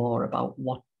understand more about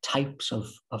what types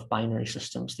of binary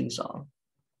systems these are.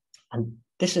 And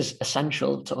this is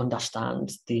essential to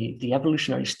understand the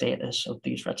evolutionary status of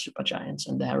these red supergiants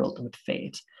and their ultimate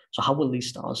fate. So how will these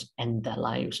stars end their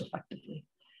lives effectively?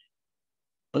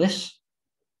 But this,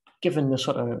 given the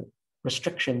sort of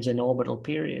restrictions in orbital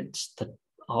periods that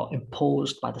are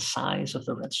imposed by the size of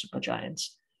the red supergiants,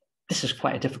 this is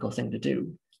quite a difficult thing to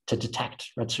do, to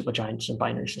detect red supergiants and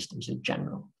binary systems in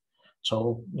general.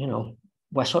 So, you know,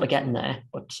 we're sort of getting there,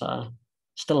 but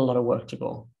still a lot of work to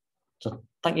go. So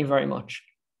thank you very much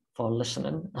for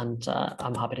listening, and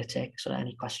I'm happy to take sort of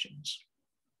any questions.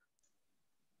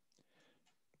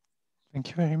 Thank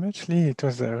you very much, Lee. It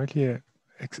was really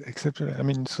exceptional. I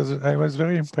mean, I was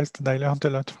very impressed, and I learned a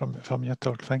lot from your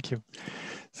talk. Thank you.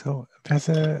 So there's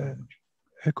a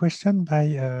question by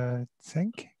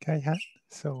Tsenk Kaihan.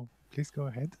 So please go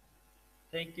ahead.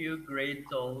 Thank you. Great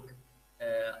talk.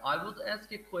 I would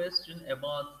ask a question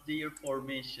about their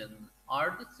formation.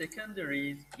 Are the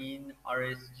secondaries in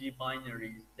RSG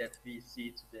binaries that we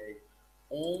see today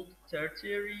old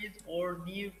tertiaries or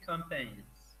new companions?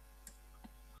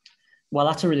 Well,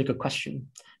 that's a really good question,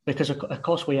 because of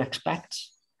course we expect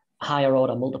higher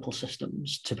order multiple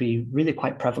systems to be really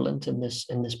quite prevalent in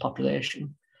this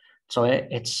population. So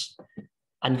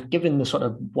and given the sort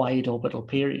of wide orbital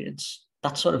periods,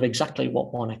 that's sort of exactly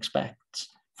what one expects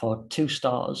for two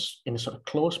stars in a sort of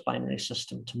close binary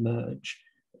system to merge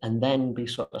and then be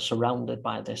sort of surrounded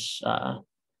by this,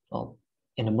 or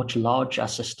in a much larger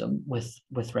system with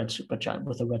a red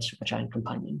supergiant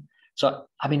companion. So,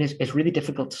 I mean, it's really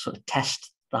difficult to sort of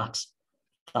test that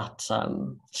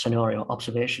scenario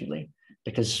observationally,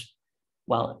 because,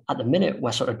 well, at the minute,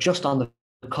 we're sort of just on the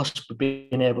cusp of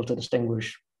being able to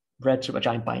distinguish red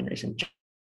supergiant binaries in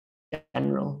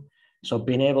general. So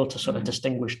being able to sort of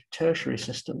distinguish tertiary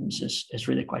systems is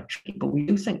really quite tricky. But we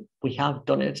do think we have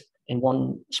done it in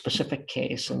one specific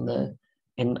case in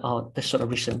this sort of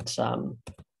recent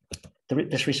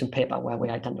this recent paper where we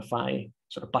identify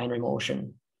sort of binary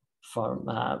motion from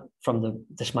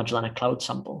this Magellanic Cloud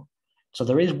sample. So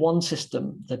there is one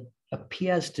system that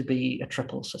appears to be a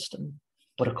triple system,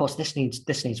 but of course this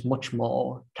needs much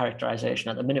more characterization.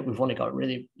 At the minute, we've only got a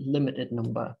really limited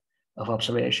number of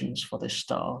observations for this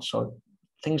star, so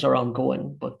things are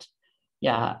ongoing, but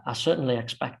yeah, I certainly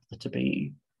expect there to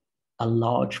be a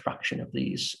large fraction of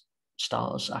these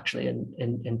stars actually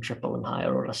in triple and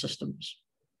higher order systems.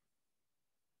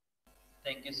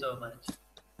 Thank you so much.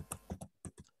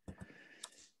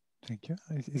 Thank you.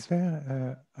 Is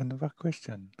there another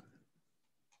question?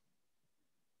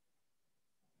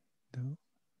 No?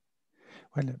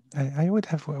 Well, I would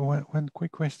have one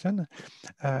quick question.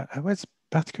 I was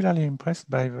particularly impressed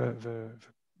by the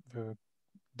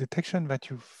detection that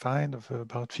you find of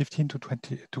about 15 to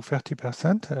 20 to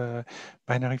 30%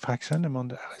 binary fraction among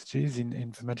the RSGs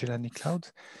in the Magellanic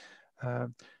Clouds.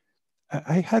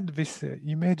 I had this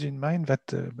image in mind that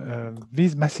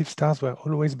these massive stars were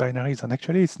always binaries, and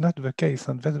actually it's not the case.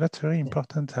 And that's very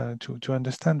important to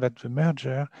understand that the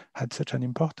merger had such an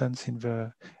importance in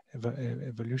the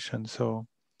evolution. So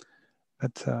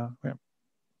that's yeah.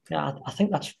 Yeah, I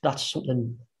think that's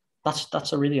something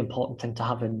that's a really important thing to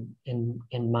have in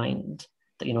mind.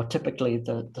 That, you know, typically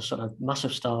the sort of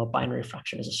massive star binary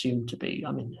fraction is assumed to be,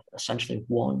 I mean, essentially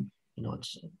 1. You know,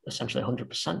 it's essentially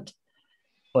 100%.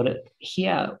 But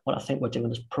here, what I think we're doing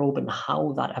is probing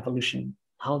how that evolution,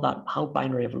 how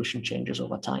binary evolution changes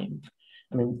over time.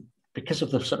 I mean, because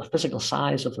of the sort of physical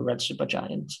size of the red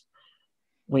supergiant,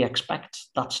 we expect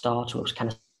that star to have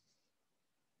kind of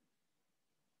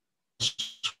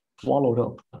swallowed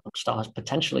up stars,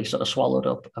 potentially sort of swallowed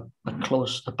up a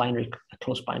close binary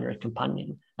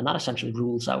companion, and that essentially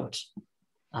rules out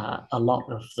a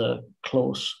lot of the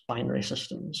close binary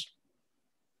systems.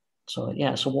 So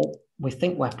yeah, so what we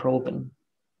think we're probing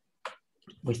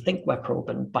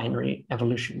binary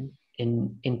evolution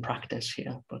in practice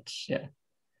here, but yeah,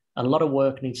 a lot of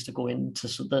work needs to go into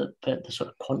the sort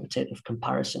of quantitative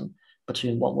comparison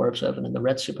between what we're observing in the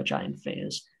red supergiant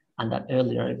phase and that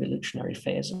earlier evolutionary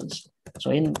phases. So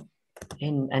in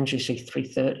NGC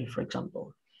 330, for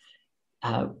example,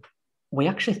 we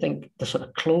actually think the sort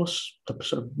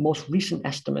of most recent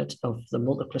estimate of the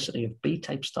multiplicity of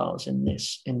B-type stars in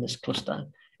this cluster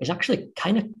is actually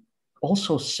kind of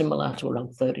also similar to around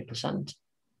 30%,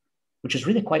 which is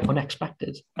really quite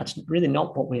unexpected. That's really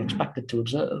not what we expected to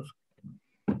observe.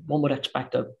 One would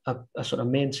expect a sort of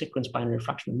main sequence binary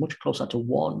fraction much closer to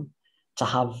 1 to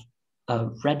have a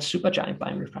red supergiant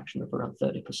binary fraction of around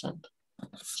 30%.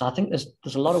 So I think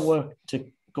there's a lot of work to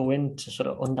go in to sort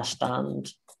of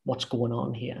understand what's going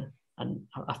on here. And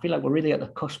I feel like we're really at the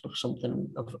cusp of something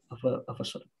of a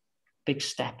sort of big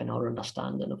step in our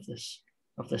understanding of this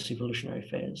evolutionary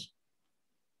phase.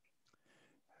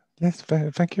 Yes,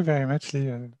 thank you very much,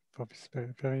 Lee, for this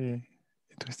very, very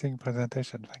interesting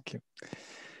presentation. Thank you.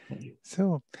 Thank you.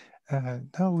 So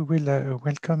now we will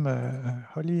welcome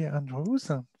Holly Andrews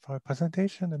for a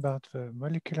presentation about the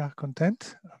molecular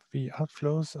content of the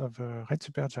outflows of red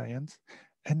supergiants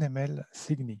NML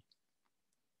Cygni.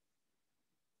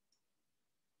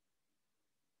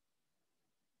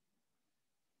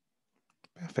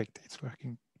 Perfect, it's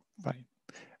working fine.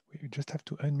 We just have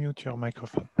to unmute your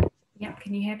microphone. Yep,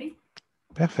 can you hear me?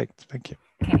 Perfect, thank you.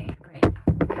 Okay, great.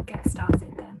 We'll get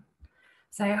started then.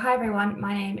 So hi everyone,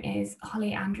 my name is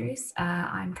Holly Andrews.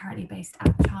 I'm currently based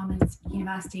at Chalmers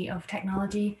University of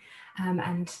Technology.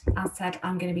 And as said,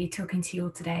 I'm going to be talking to you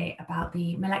all today about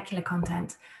the molecular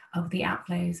content of the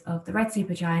outflows of the red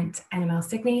supergiant NML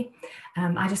Cygni.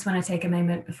 I just want to take a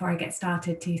moment before I get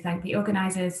started to thank the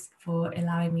organisers for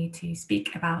allowing me to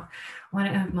speak about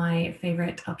one of my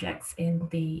favourite objects in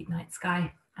the night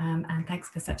sky. And thanks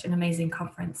for such an amazing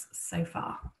conference so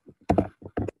far.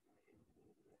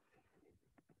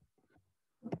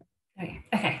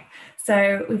 Okay,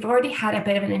 so we've already had a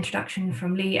bit of an introduction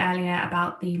from Lee earlier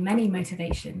about the many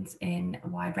motivations in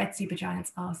why red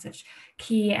supergiants are such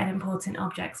key and important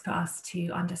objects for us to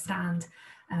understand.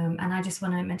 And I just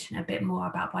want to mention a bit more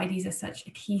about why these are such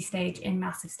a key stage in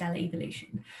massive stellar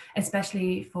evolution,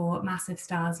 especially for massive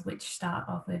stars which start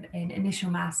off with an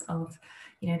initial mass of,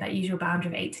 you know, that usual boundary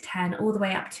of 8 to 10 all the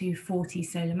way up to 40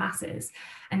 solar masses.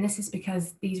 And this is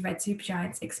because these red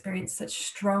supergiants experience such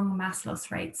strong mass loss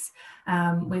rates,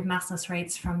 with mass loss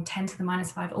rates from 10 to the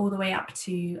 -5 all the way up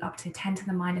to 10 to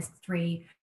the -3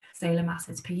 solar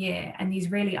masses per year. And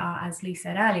these really are, as Lee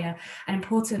said earlier, an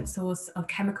important source of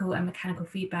chemical and mechanical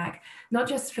feedback, not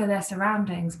just for their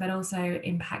surroundings, but also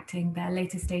impacting their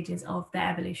later stages of their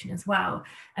evolution as well,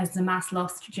 as the mass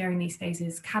lost during these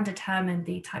phases can determine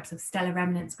the types of stellar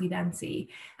remnants we then see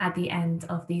at the end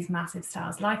of these massive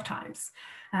stars' lifetimes.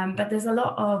 But there's a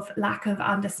lot of lack of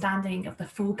understanding of the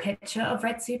full picture of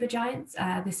red supergiants.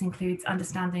 This includes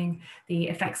understanding the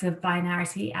effects of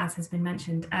binarity, as has been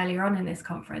mentioned earlier on in this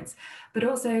conference, but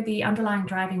also the underlying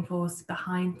driving force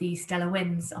behind the stellar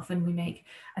winds. Often we make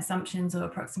assumptions or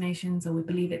approximations, or we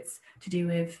believe it's to do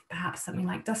with perhaps something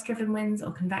like dust-driven winds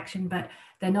or convection, but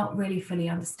they're not really fully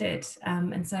understood.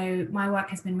 And so my work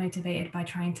has been motivated by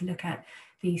trying to look at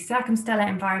the circumstellar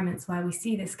environments where we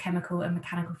see this chemical and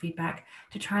mechanical feedback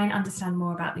to try and understand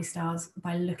more about these stars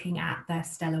by looking at their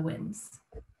stellar winds.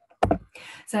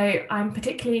 So I'm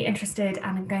particularly interested,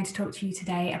 and I'm going to talk to you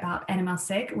today about NML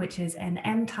Sig, which is an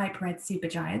M-type red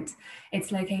supergiant.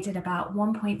 It's located about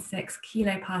 1.6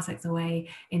 kiloparsecs away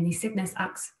in the Cygnus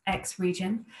X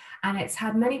region, and it's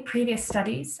had many previous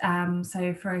studies.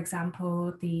 So for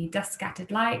example, the dust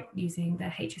scattered light using the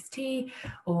HST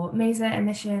or maser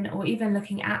emission, or even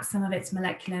looking at some of its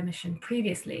molecular emission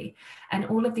previously. And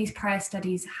all of these prior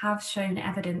studies have shown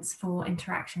evidence for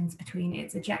interactions between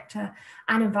its ejector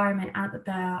and environment, and that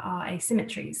there are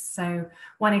asymmetries. So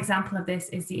one example of this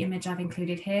is the image I've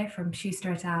included here from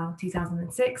Schuster et al.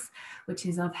 2006, which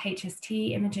is of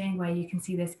HST imaging, where you can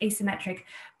see this asymmetric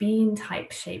bean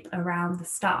type shape around the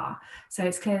star. So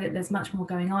it's clear that there's much more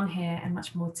going on here and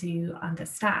much more to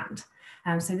understand.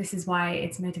 So this is why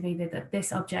it's motivated that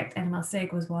this object, NML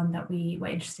Sig, was one that we were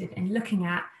interested in looking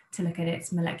at to look at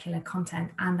its molecular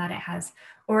content, and that it has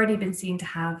already been seen to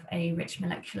have a rich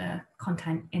molecular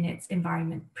content in its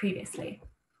environment previously.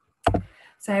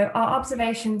 So our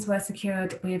observations were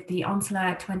secured with the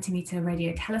Onsler 20-meter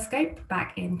radio telescope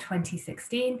back in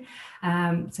 2016.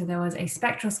 So there was a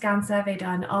spectral scan survey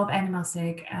done of NML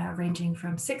Sig ranging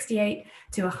from 68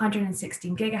 to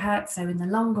 116 gigahertz, so in the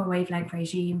longer wavelength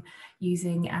regime,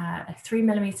 using a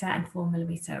 3mm and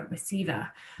 4mm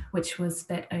receiver, which was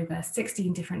split over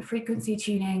 16 different frequency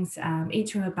tunings,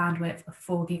 each with a bandwidth of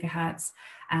 4 gigahertz.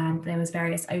 And there was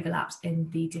various overlaps in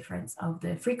the difference of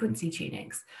the frequency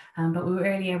tunings. But we were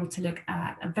really able to look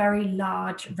at a very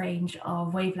large range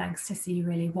of wavelengths to see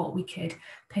really what we could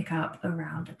pick up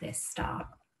around this star.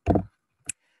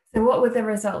 So what were the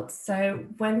results? So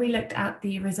when we looked at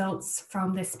the results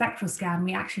from this spectral scan,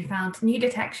 we actually found new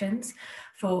detections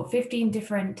for 15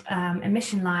 different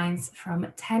emission lines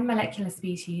from 10 molecular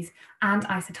species and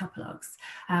isotopologues.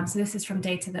 So this is from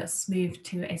data that's moved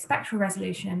to a spectral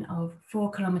resolution of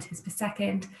 4 kilometers per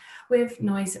second with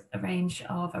noise range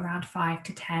of around 5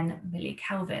 to 10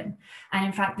 millikelvin. And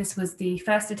in fact, this was the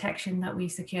first detection that we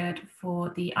secured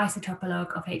for the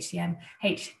isotopologue of HCN,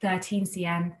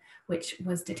 H13CN, which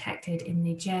was detected in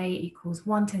the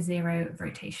J=1 to 0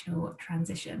 rotational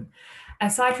transition.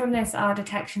 Aside from this, our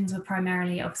detections were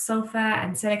primarily of sulfur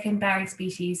and silicon bearing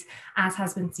species, as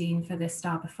has been seen for this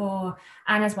star before.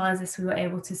 And as well as this, we were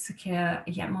able to secure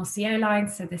yet more CO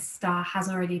lines. So this star has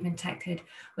already been detected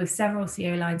with several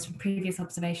CO lines from previous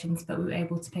observations, but we were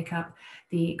able to pick up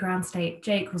the ground state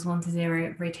J=1 to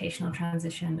 0 rotational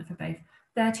transition for both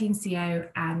 13CO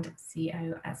and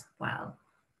CO as well.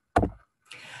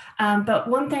 But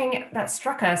one thing that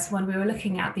struck us when we were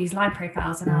looking at these line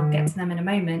profiles, and I'll get to them in a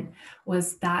moment,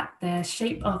 was that the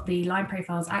shape of the line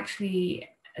profiles actually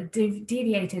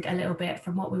deviated a little bit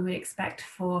from what we would expect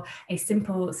for a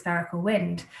simple spherical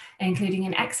wind, including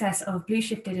an excess of blue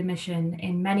shifted emission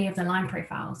in many of the line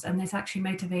profiles. And this actually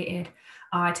motivated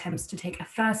our attempts to take a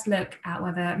first look at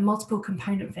whether multiple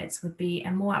component fits would be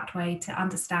a more apt way to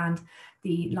understand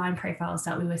the line profiles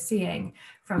that we were seeing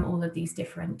from all of these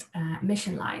different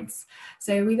emission lines.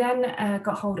 So we then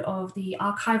got hold of the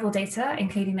archival data,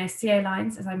 including those CO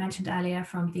lines, as I mentioned earlier,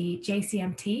 from the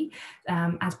JCMT,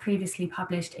 as previously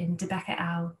published in Debeck et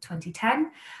al.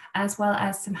 2010, as well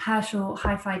as some Herschel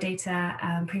hi-fi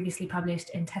data previously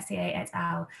published in Tessier et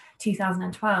al.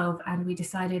 2012. And we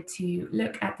decided to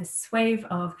look at the swathe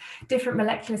of different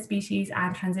molecular species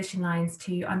and transition lines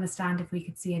to understand if we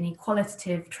could see any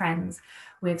qualitative trends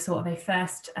with sort of a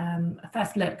first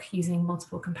look using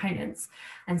multiple components.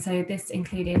 And so this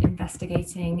included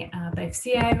investigating both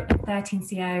CO,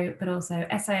 13CO, but also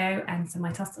SIO and some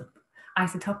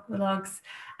isotopologues,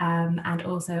 and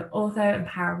also ortho and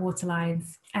para water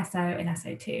lines, SO and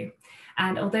SO2.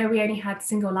 And although we only had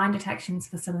single line detections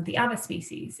for some of the other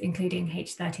species, including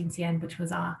H13CN, which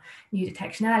was our new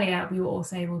detection earlier, we were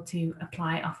also able to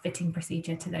apply our fitting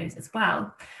procedure to those as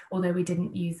well, although we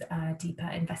didn't use a deeper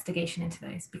investigation into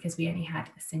those because we only had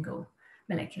a single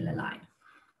molecular line.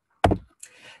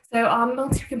 So our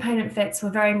multi-component fits were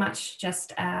very much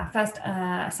just first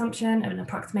assumption of an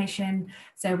approximation.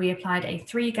 So we applied a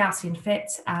 3 Gaussian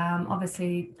fit,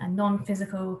 obviously a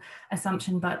non-physical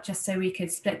assumption, but just so we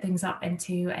could split things up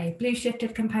into a blue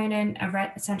shifted component,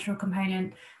 a central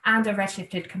component, and a red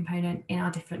shifted component in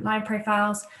our different line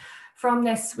profiles. From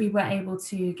this, we were able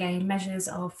to gain measures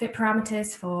of fit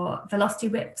parameters for velocity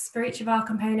widths for each of our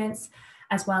components,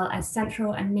 as well as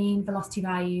central and mean velocity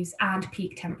values and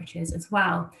peak temperatures as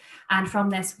well. And from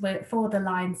this, for the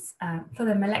lines, for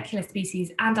the molecular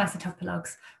species and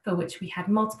isotopologues for which we had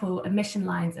multiple emission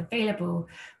lines available,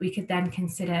 we could then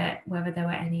consider whether there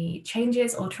were any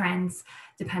changes or trends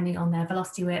depending on their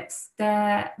velocity widths,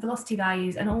 their velocity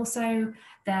values, and also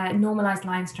their normalized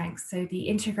line strengths. So the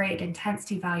integrated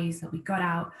intensity values that we got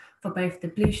out for both the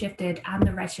blue shifted and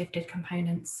the red shifted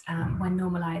components when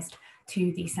normalized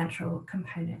to the central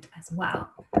component as well.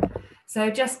 So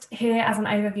just here as an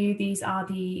overview, these are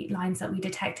the lines that we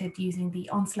detected using the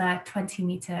Onsler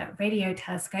 20-meter radio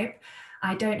telescope.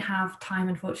 I don't have time,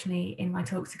 unfortunately, in my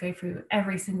talk to go through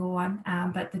every single one,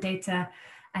 but the data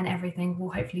and everything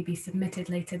will hopefully be submitted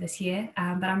later this year.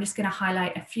 But I'm just going to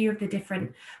highlight a few of the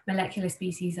different molecular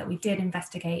species that we did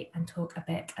investigate and talk a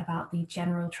bit about the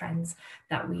general trends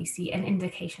that we see an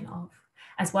indication of,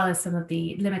 as well as some of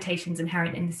the limitations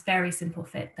inherent in this very simple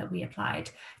fit that we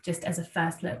applied, just as a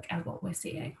first look at what we're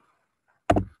seeing.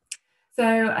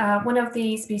 So one of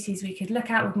the species we could look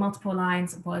at with multiple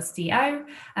lines was CO.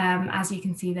 As you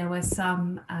can see, there was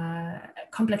some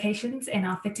complications in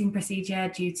our fitting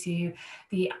procedure due to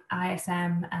the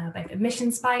ISM, both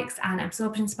emission spikes and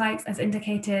absorption spikes as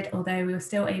indicated, although we were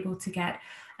still able to get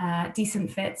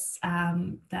decent fits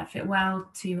that fit well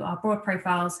to our broad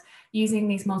profiles using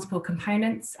these multiple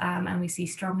components. And we see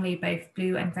strongly both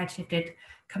blue and red shifted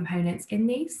components in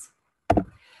these.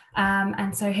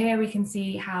 And so here we can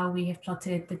see how we have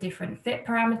plotted the different fit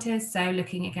parameters. So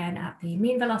looking again at the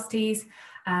mean velocities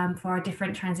for our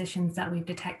different transitions that we've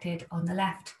detected on the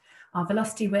left, our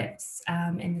velocity widths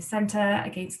in the center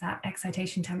against that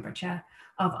excitation temperature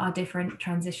of our different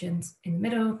transitions in the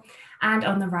middle, and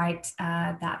on the right,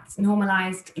 that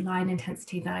normalized line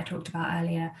intensity that I talked about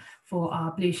earlier for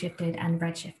our blue shifted and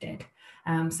red shifted.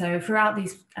 So throughout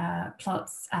these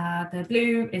plots, the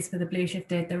blue is for the blue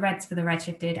shifted, the red's for the red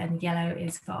shifted, and yellow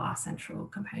is for our central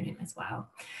component as well.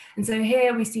 And so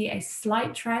here we see a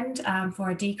slight trend for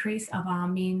a decrease of our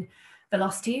mean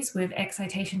velocities with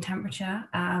excitation temperature,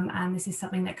 and this is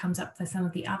something that comes up for some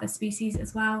of the other species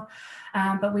as well.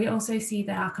 But we also see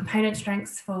that our component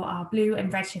strengths for our blue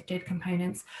and red shifted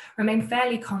components remain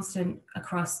fairly constant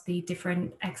across the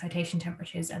different excitation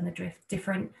temperatures and the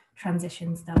different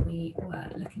transitions that we were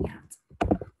looking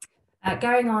at.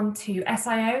 Going on to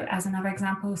SIO as another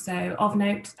example, so of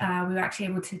note, we were actually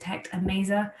able to detect a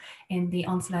maser in the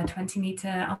Onsler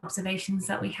 20-meter observations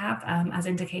that we have, as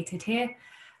indicated here.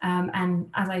 And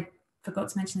as I forgot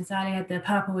to mention this earlier, the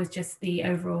purple is just the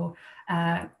overall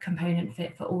component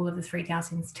fit for all of the 3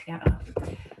 Gaussians together.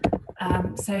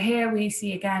 So here we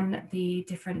see again the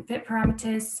different fit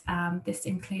parameters. This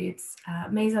includes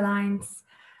maser lines,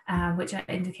 which are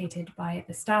indicated by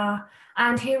the star.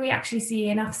 And here we actually see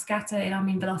enough scatter in our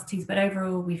mean velocities, but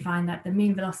overall we find that the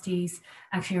mean velocities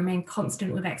actually remain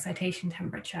constant with excitation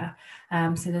temperature.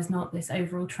 So there's not this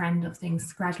overall trend of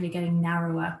things gradually getting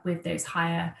narrower with those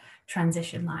higher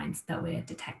transition lines that we're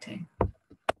detecting.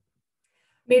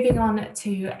 Moving on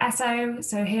to SO,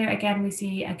 so here again we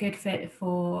see a good fit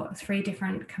for 3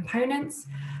 different components,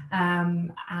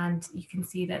 and you can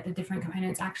see that the different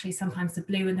components actually sometimes the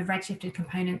blue and the red shifted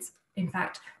components in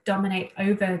fact dominate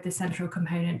over the central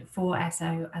component for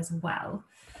SO as well.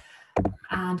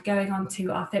 And going on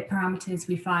to our fit parameters,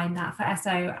 we find that for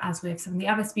SO, as with some of the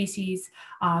other species,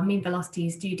 our mean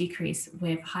velocities do decrease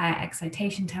with higher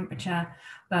excitation temperature,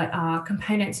 but our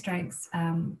component strengths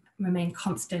remain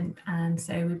constant. And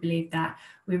so we believe that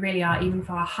we really are, even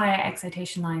for our higher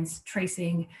excitation lines,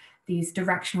 tracing these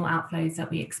directional outflows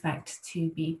that we expect to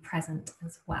be present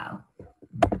as well.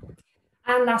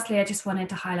 And lastly, I just wanted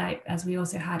to highlight, as we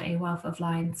also had a wealth of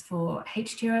lines for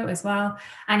H2O as well.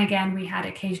 And again, we had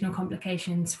occasional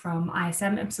complications from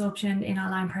ISM absorption in our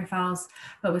line profiles,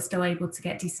 but we're still able to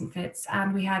get decent fits.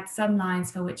 And we had some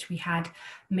lines for which we had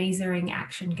masering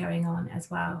action going on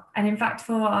as well. And in fact,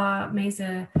 for our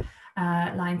maser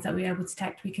lines that we were able to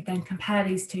detect, we could then compare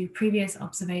these to previous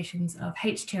observations of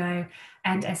H2O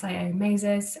and SIO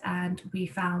masers, and we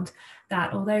found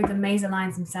that although the maser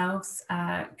lines themselves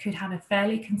could have a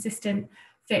fairly consistent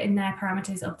fit in their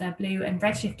parameters of their blue and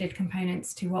red shifted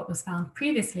components to what was found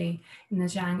previously in the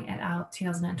Zhang et al.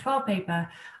 2012 paper,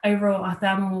 overall our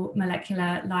thermal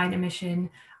molecular line emission,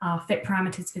 our fit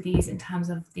parameters for these in terms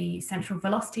of the central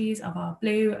velocities of our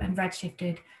blue and red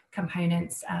shifted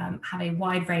components have a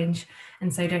wide range,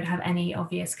 and so don't have any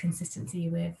obvious consistency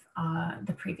with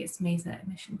the previous maser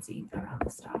emission seen around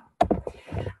the star.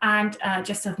 And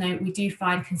just of note, we do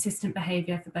find consistent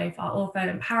behavior for both our ortho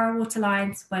and para water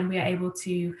lines when we are able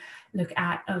to look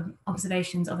at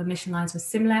observations of emission lines with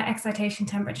similar excitation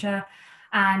temperature.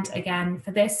 And again,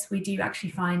 for this, we do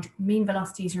actually find mean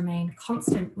velocities remain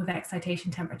constant with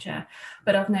excitation temperature,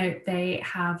 but of note, they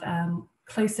have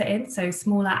closer in, so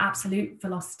smaller absolute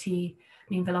velocity,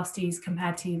 mean velocities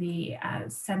compared to the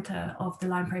center of the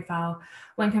line profile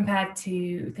when compared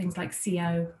to things like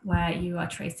CO, where you are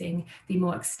tracing the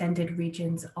more extended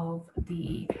regions of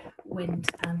the wind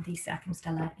and the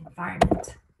circumstellar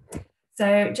environment.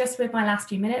 So just with my last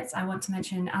few minutes, I want to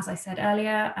mention, as I said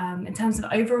earlier, in terms of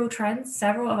overall trends,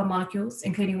 several other molecules,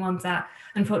 including ones that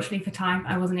unfortunately for time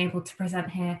I wasn't able to present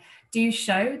here, do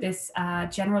show this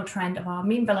general trend of our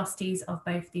mean velocities of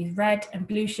both these red and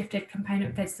blue shifted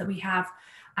component fits that we have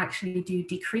actually do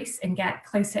decrease and get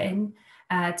closer in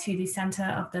to the center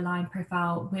of the line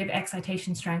profile with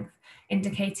excitation strength,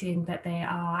 indicating that they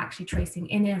are actually tracing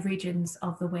inner regions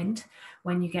of the wind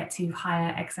when you get to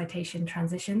higher excitation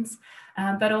transitions.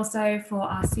 But also for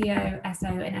our CO, SO,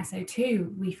 and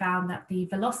SO2, we found that the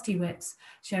velocity widths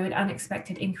show an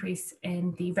unexpected increase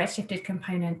in the redshifted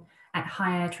component at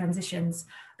higher transitions,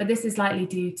 but this is likely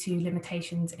due to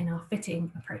limitations in our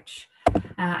fitting approach.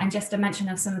 And just a mention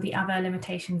of some of the other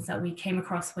limitations that we came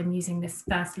across when using this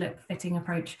first look fitting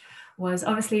approach was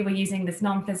obviously we're using this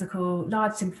non-physical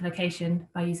large simplification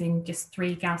by using just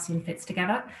 3 Gaussian fits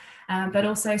together. But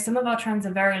also some of our trends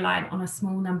are very light on a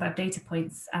small number of data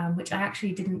points, which I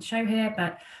actually didn't show here,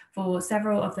 but for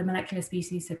several of the molecular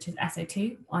species such as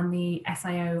SO2 on the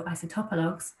SIO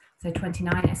isotopologues, so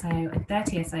 29 SIO and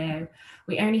 30 SIO,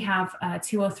 we only have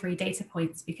 2 or 3 data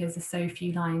points because there's so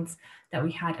few lines that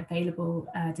we had available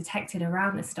detected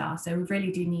around the star. So we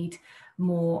really do need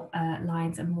more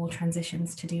lines and more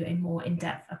transitions to do a more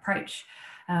in-depth approach.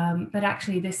 But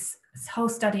actually this whole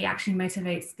study actually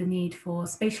motivates the need for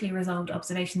spatially resolved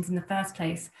observations in the first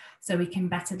place, so we can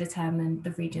better determine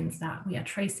the regions that we are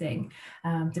tracing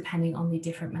depending on the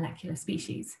different molecular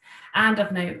species. And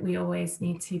of note, we always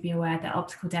need to be aware that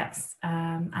optical depths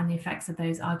and the effects of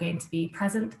those are going to be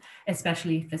present,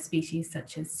 especially for species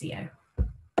such as CO.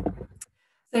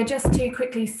 So just to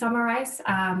quickly summarize,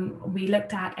 we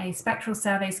looked at a spectral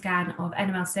survey scan of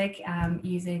NML-SIG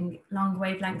using long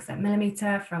wavelengths at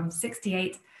millimeter from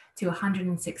 68 to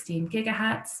 116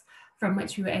 gigahertz, from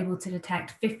which we were able to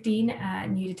detect 15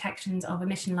 new detections of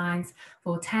emission lines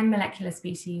for 10 molecular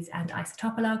species and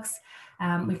isotopologues.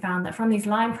 We found that from these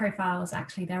line profiles,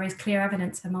 actually, there is clear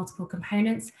evidence for multiple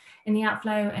components in the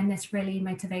outflow, and this really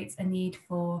motivates a need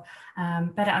for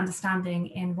better understanding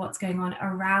in what's going on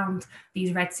around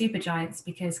these red supergiants,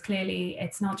 because clearly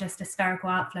it's not just a spherical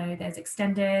outflow, there's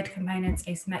extended components,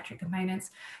 asymmetric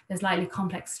components, there's likely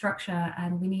complex structure,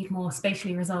 and we need more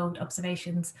spatially resolved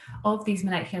observations of these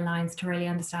molecular lines to really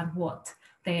understand what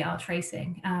they are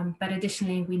tracing. But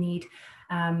additionally, we need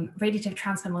radiative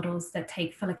transfer models that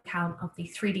take full account of the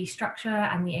 3D structure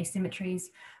and the asymmetries.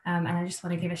 And I just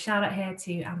want to give a shout out here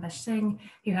to Ambesh Singh,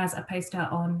 who has a poster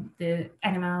on the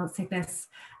NML Cygnus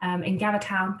in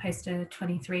Gavatown, poster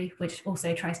 23, which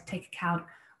also tries to take account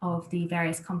of the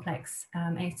various complex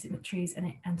asymmetries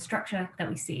and structure that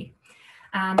we see.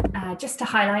 And just to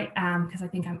highlight, because I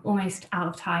think I'm almost out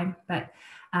of time, but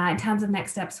in terms of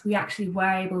next steps, we actually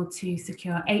were able to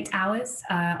secure 8 hours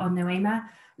on NOEMA,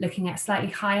 looking at slightly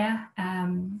higher,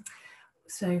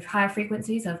 so higher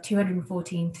frequencies of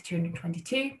 214 to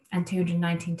 222 and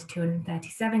 219 to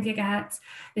 237 gigahertz.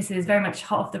 This is very much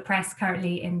hot off the press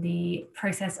currently in the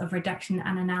process of reduction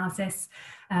and analysis.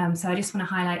 So I just want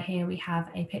to highlight here, we have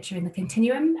a picture in the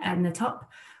continuum at the top,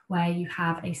 where you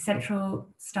have a central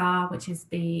star, which is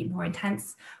the more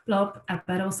intense blob,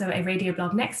 but also a radio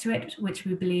blob next to it, which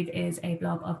we believe is a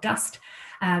blob of dust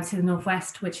to the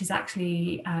northwest, which is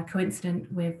actually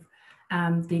coincident with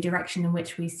the direction in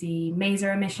which we see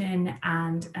maser emission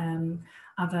and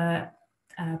other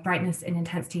brightness and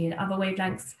intensity at other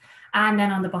wavelengths. And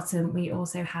then on the bottom, we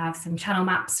also have some channel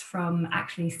maps from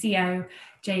actually CO,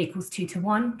 J equals 2 to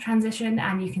 1 transition.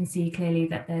 And you can see clearly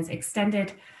that there's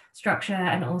extended structure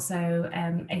and also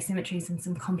asymmetries and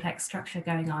some complex structure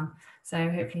going on. So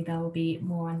hopefully there will be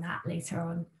more on that later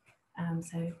on.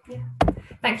 So yeah,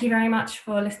 thank you very much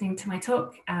for listening to my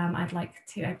talk. I'd like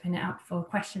to open it up for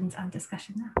questions and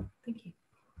discussion now. Thank you.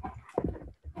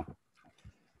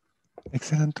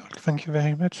 Excellent talk. Thank you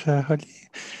very much, Holly.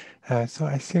 So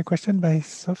I see a question by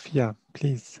Sophia.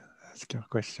 Please ask your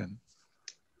question.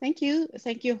 Thank you.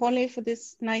 Thank you, Holly, for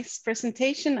this nice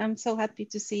presentation. I'm so happy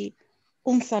to see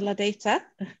Onsala data.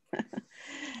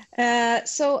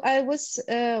 So I was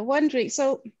wondering,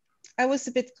 so I was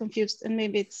a bit confused, and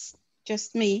maybe it's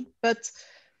just me, but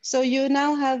so you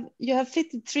now have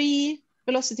fitted 3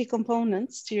 velocity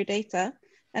components to your data.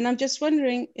 And I'm just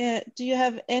wondering, do you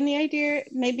have any idea,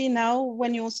 maybe now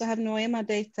when you also have NOEMA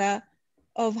data,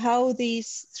 of how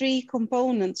these 3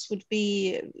 components would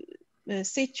be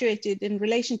situated in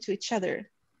relation to each other,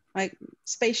 like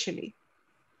spatially?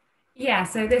 Yeah,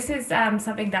 so this is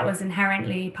something that was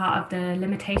inherently part of the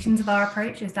limitations of our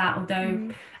approach, is that although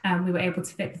we were able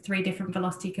to fit the 3 different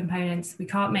velocity components, we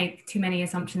can't make too many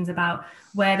assumptions about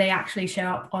where they actually show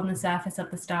up on the surface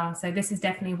of the star. So this is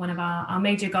definitely one of our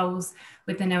major goals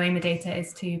with the NOEMA data,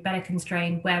 is to better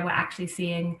constrain where we're actually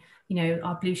seeing, you know,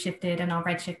 our blue shifted and our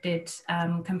red shifted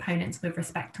components with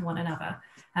respect to one another.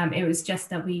 It was just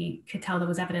that we could tell there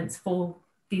was evidence for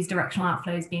these directional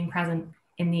outflows being present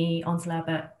in the Onsala,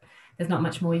 but there's not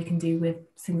much more you can do with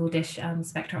single dish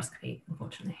spectroscopy,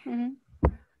 unfortunately.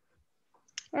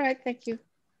 All right, thank you.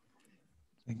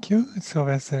 Thank you. So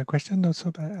there's a question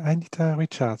also by Anita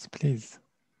Richards, please.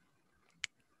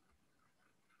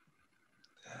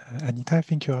 Anita, I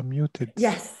think you are muted.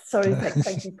 Yes, sorry,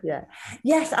 thank you, Pierre.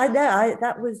 Yes, I know,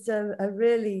 that was a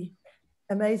really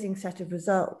amazing set of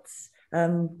results.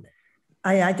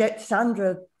 I get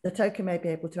Sandra Latoka may be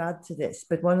able to add to this,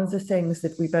 but one of the things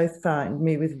that we both find,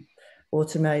 me with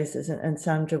automazers and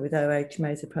Sandra with OH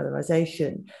maser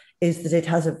polarization, is that it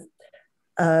has a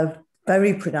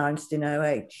very pronounced in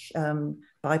OH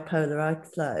bipolar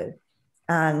outflow,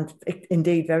 and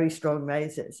indeed very strong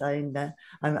masers.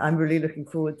 I'm really looking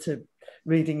forward to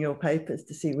reading your papers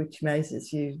to see which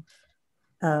masers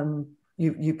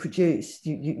you produced,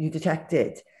 you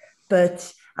detected.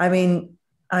 But I mean,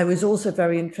 I was also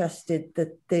very interested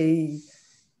that the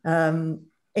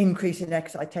increase in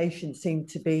excitation seemed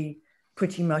to be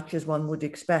pretty much as one would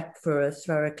expect for a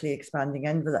spherically expanding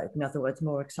envelope, in other words,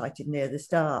 more excited near the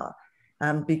star.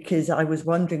 Because I was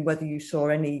wondering whether you saw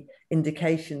any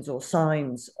indications or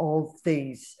signs of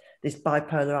this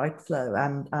bipolar outflow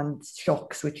and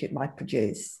shocks which it might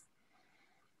produce.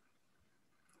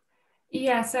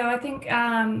 Yeah, so I think,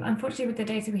 unfortunately, with the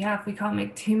data we have, we can't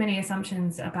make too many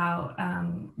assumptions about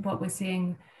what we're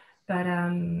seeing. But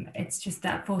it's just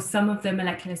that for some of the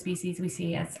molecular species we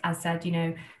see, as said, you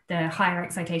know, the higher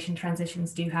excitation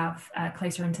transitions do have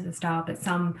closer into the star, but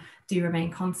some do remain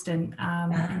constant.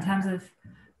 In terms of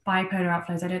bipolar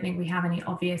outflows, I don't think we have any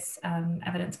obvious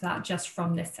evidence for that just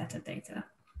from this set of data.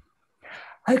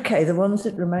 Okay, the ones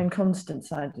that remain constant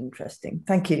sound interesting.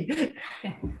 Thank you.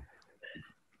 Yeah.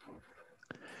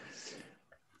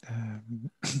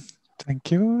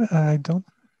 Thank you. I don't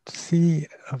see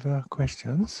other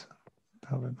questions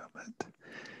for the moment.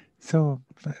 So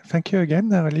thank you again,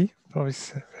 Holly, for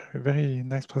this very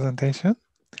nice presentation.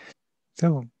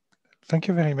 So thank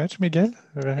you very much, Miguel.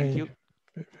 Very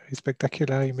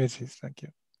spectacular images. Thank you.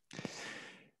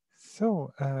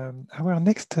 So our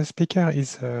next speaker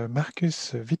is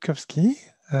Markus Wittkowski,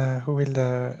 who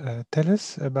will tell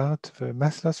us about the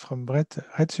mass loss from red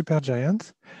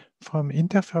supergiants from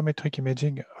interferometric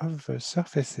imaging of the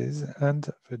surfaces and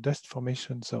the dust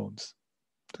formation zones.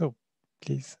 So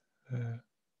please,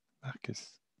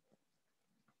 Markus.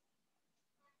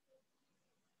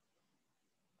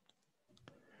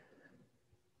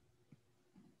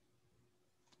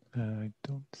 I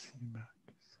don't see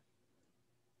Markus.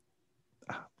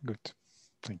 Ah, good.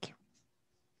 Thank you.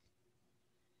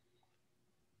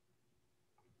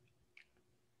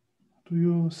 Do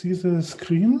you see the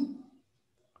screen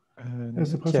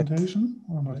as a presentation?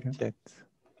 Yet. Or not yet?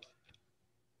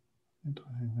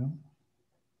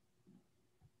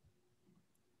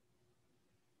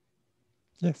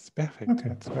 Yes, perfect. Okay.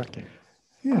 It's working.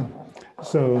 Yeah.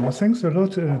 So thanks a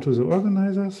lot to the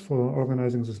organizers for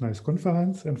organizing this nice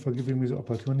conference and for giving me the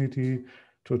opportunity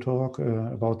to talk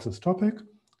about this topic.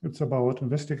 It's about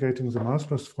investigating the mass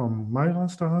loss from Mira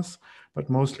stars, but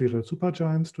mostly red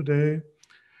supergiants today,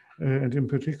 and in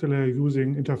particular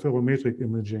using interferometric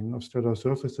imaging of stellar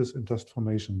surfaces and dust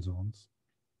formation zones.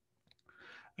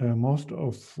 Most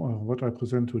of what I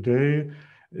present today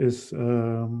is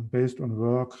based on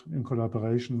work in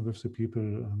collaboration with the people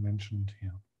mentioned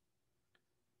here.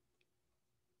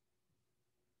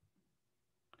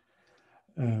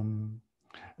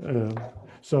 There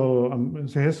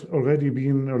has already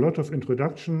been a lot of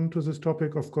introduction to this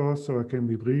topic, of course, so I can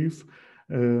be brief.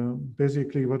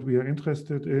 Basically, what we are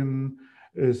interested in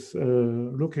is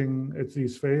looking at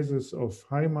these phases of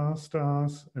high mass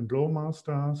stars and low mass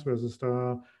stars, where the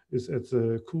star is at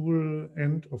the cool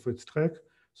end of its track,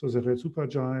 so the red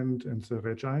supergiant and the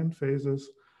red giant phases,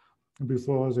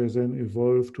 before they then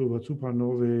evolve toward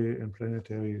supernovae and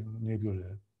planetary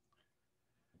nebulae.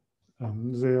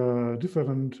 There are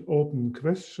different open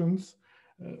questions.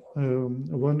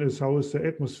 One is, how is the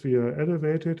atmosphere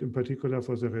elevated, in particular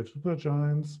for the red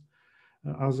supergiants?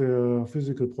 Are there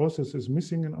physical processes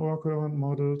missing in our current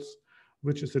models?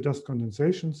 Which is the dust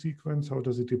condensation sequence? How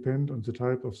does it depend on the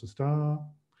type of the star?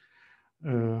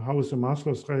 How is the mass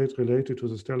loss rate related to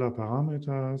the stellar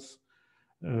parameters?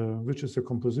 Which is the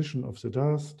composition of the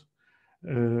dust?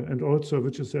 And also,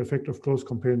 which is the effect of close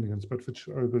companions, but which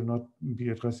I will not be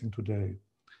addressing today.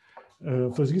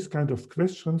 For these kind of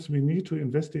questions, we need to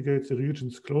investigate the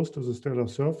regions close to the stellar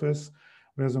surface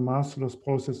where the mass loss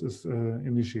process is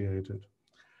initiated.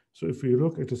 So if we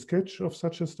look at a sketch of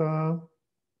such a star,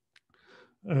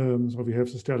 so we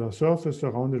have the stellar surface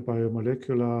surrounded by a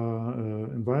molecular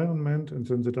environment and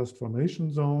then the dust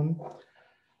formation zone.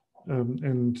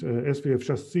 As we have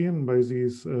just seen by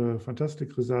these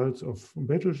fantastic results of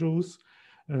Betelgeuse,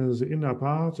 the inner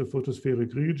part, the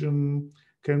photospheric region,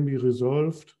 can be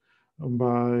resolved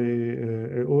by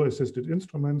AO-assisted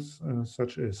instruments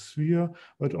such as SPHERE,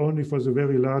 but only for the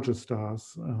very largest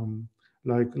stars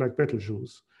like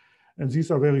Betelgeuse. And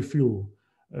these are very few.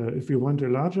 If we want a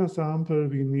larger sample,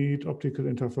 we need optical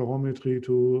interferometry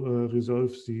to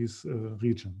resolve these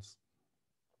regions.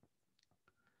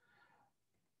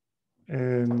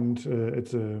 And at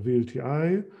the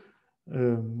VLTI,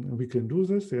 we can do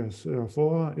this. There's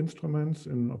 4 instruments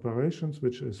in operations,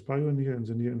 which is Pioneer in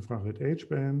the near-infrared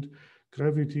H-band,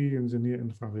 Gravity in the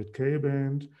near-infrared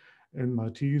K-band, and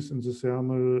Matisse in the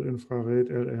thermal infrared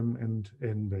LM and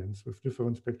N bands with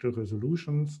different spectral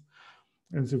resolutions.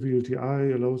 And the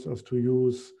VLTI allows us to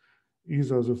use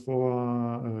either the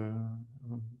 4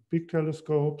 big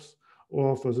telescopes,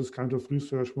 or for this kind of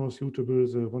research more suitable,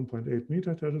 the 1.8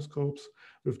 meter telescopes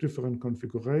with different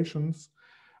configurations.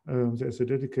 There's a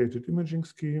dedicated imaging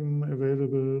scheme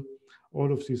available.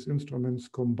 All of these instruments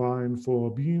combine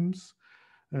 4 beams,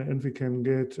 and we can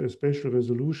get spatial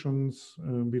resolutions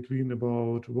between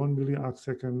about 1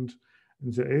 milliarcsecond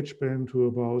in the H-band to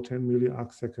about 10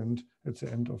 milliarcsecond at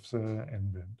the end of the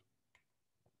N-band.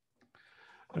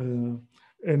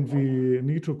 And we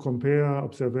need to compare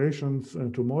observations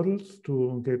to models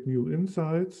to get new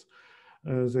insights.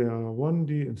 There are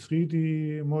 1D and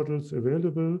 3D models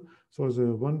available. For the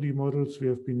 1D models, we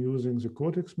have been using the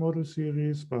Cortex model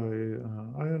series by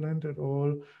Ireland et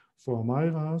al. For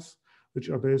MIRAS, which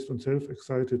are based on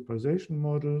self-excited pulsation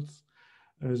models.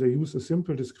 They use a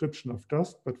simple description of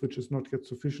dust, but which is not yet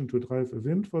sufficient to drive a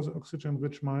wind for the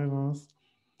oxygen-rich MIRAS.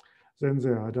 Then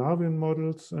there are Darwin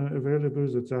models available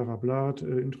that Sarah Blatt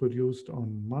introduced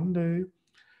on Monday.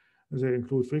 They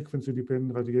include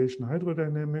frequency-dependent radiation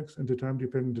hydrodynamics and a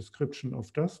time-dependent description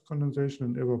of dust condensation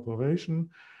and evaporation.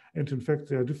 And in fact,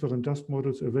 there are different dust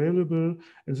models available.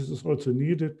 And this is also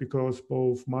needed because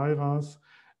both MIRAS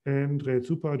and red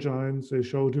supergiants, they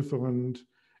show different,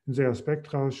 in their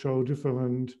spectra, show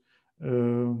different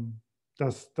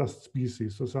dust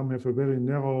species. So some have a very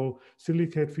narrow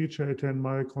silicate feature at 10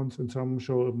 microns, and some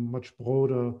show a much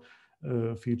broader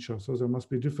feature. So there must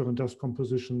be different dust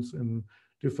compositions in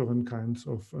different kinds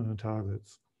of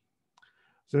targets.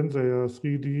 Then there are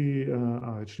 3D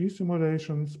RHD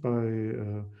simulations by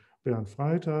Bernd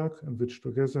Freitag, in which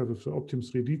together with the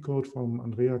Optim3D code from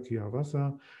Andrea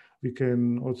Chiavassa, we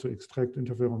can also extract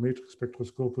interferometric,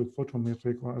 spectroscopic,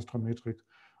 photometric, or astrometric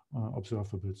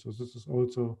observables. So this is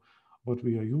also what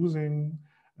we are using.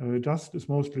 Dust is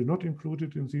mostly not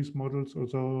included in these models,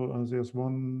 although there's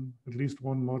at least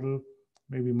one model,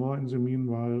 maybe more in the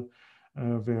meanwhile,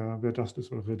 where dust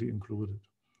is already included.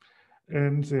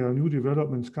 And there are new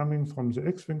developments coming from the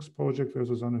X-Wings project, where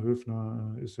Susanne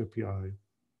Höfner is a PI.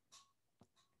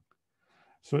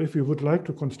 So if we would like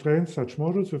to constrain such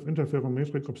models with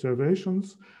interferometric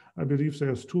observations, I believe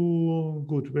there's 2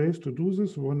 good ways to do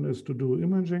this. One is to do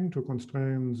imaging to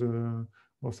constrain the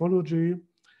morphology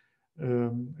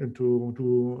and to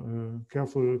do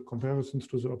careful comparisons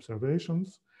to the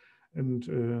observations. And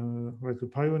like the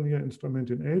Pioneer instrument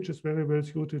in H is very well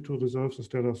suited to resolve the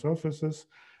stellar surfaces,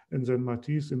 and then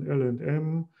Matisse in L and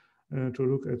M to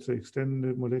look at the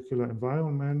extended molecular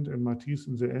environment, and Matisse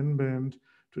in the N band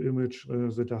to image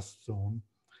the dust zone.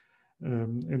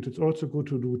 And it's also good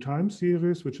to do time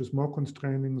series, which is more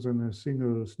constraining than a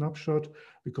single snapshot,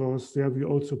 because there we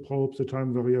also probe the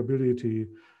time variability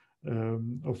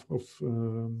of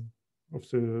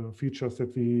the features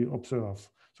that we observe.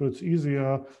 So it's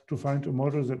easier to find a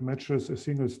model that matches a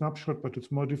single snapshot, but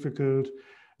it's more difficult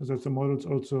that the models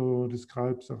also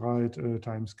describe the right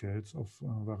timescales of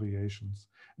variations.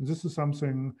 And this is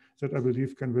something that I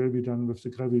believe can well be done with the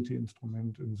gravity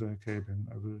instrument in the cabin.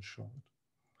 I will show it.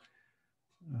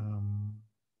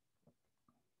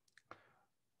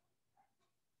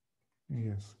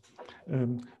 Yes.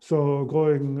 So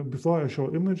before I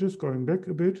show images, going back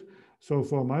a bit. So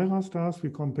for Mira stars, we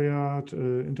compared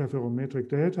interferometric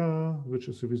data, which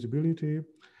is the visibility,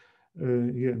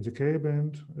 here in the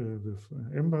K-band with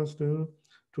AMBER still,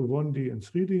 to 1D and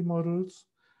 3D models,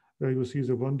 where you see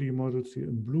the 1D models here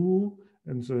in blue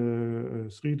and the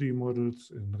 3D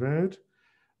models in red.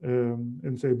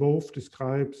 And they both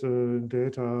describe the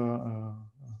data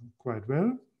quite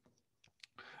well.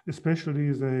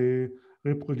 Especially they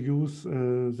reproduce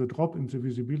the drop in the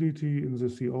visibility in the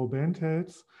CO band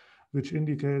heads, which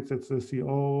indicates that the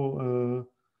CO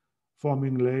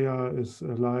forming layer is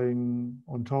lying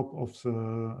on top of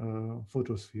the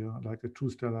photosphere, like a two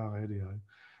stellar radii.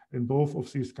 And both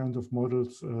of these kinds of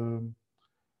models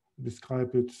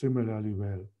describe it similarly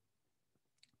well.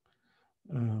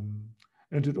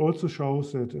 And it also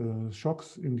shows that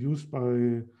shocks induced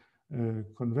by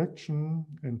convection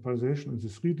and pulsation in the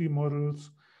 3D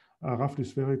models are roughly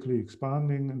spherically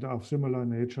expanding and are of similar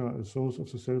nature as those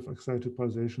of the self-excited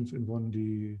pulsations in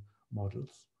 1D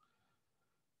models.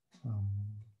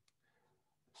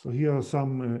 So here are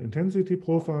some intensity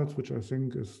profiles, which I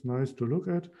think is nice to look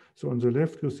at. So on the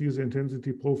left, you see the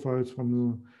intensity profiles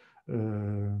from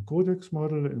the codex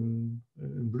model in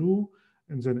blue,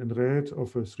 and then in red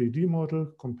of a 3D model.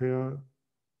 Compare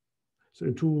so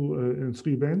in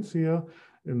three bands here,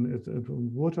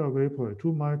 in water vapor at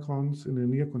 2 microns, in a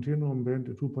near continuum band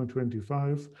at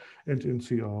 2.25, and in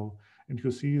CO. And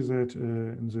you see that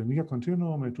in the near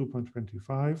continuum at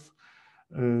 2.25,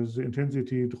 the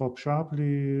intensity drops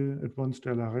sharply at 1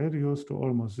 stellar radius to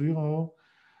almost 0,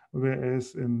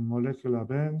 whereas in molecular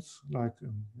bands, like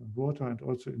in water and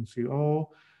also in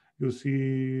CO, you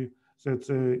see that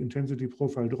the intensity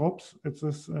profile drops at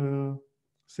this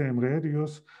same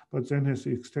radius, but then has the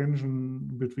extension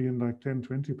between like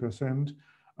 10–20%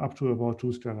 up to about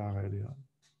 2 stellar radii.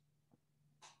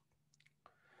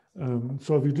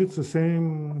 So we did the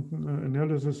same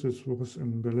analysis. This was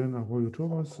in Berlin Arroyo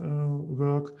Tora's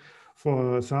work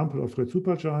for a sample of red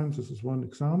supergiants. This is one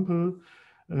example.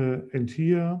 And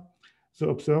here, the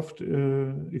observed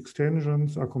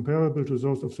extensions are comparable to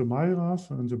those of the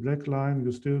Miras. In the black line,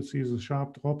 you still see the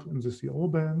sharp drop in the CO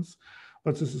bands,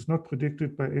 but this is not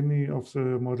predicted by any of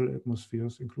the model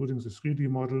atmospheres, including the 3D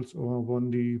models or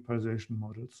 1D pulsation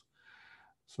models.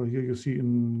 So here you see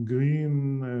in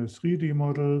green 3D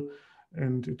model,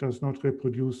 and it does not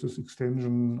reproduce this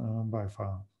extension by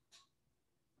far.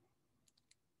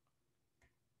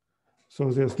 So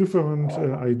there's different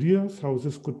ideas how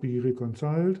this could be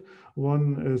reconciled.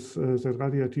 One is that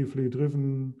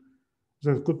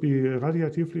could be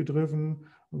radiatively driven,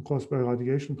 caused by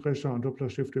radiation pressure on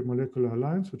Doppler-shifted molecular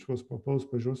lines, which was proposed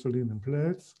by Josselin and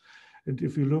Pletz. And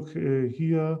if you look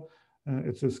here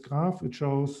at this graph, it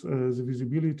shows the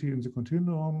visibility in the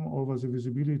continuum over the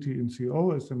visibility in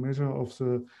CO as a measure of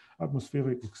the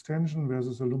atmospheric extension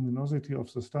versus the luminosity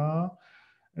of the star.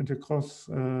 And across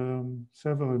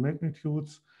several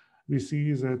magnitudes, we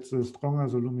see that the stronger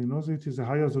the luminosity, the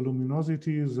higher the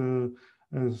luminosity, the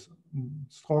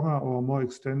stronger or more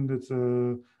extended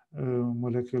the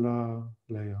molecular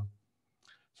layer.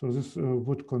 So this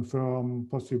would confirm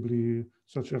possibly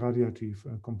such a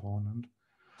radiative component.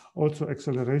 Also,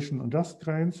 acceleration on dust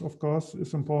grains, of course,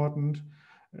 is important.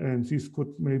 And these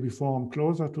could maybe form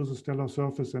closer to the stellar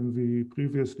surface than we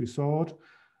previously thought.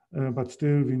 But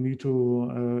still, we need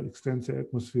to extend the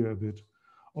atmosphere a bit.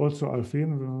 Also,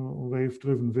 Alfvén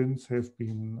wave-driven winds have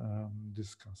been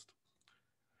discussed.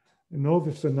 And now,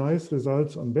 with the nice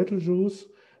results on Betelgeuse,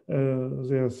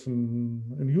 there's a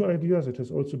new idea that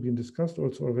has also been discussed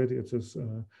also already at this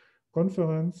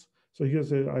conference. So here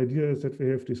the idea is that we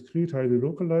have discrete, highly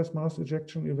localized mass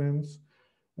ejection events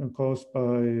caused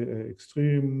by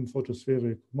extreme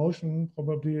photospheric motion,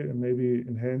 probably, and maybe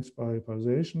enhanced by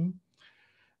pulsation.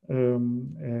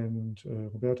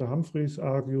 Roberta Humphreys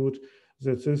argued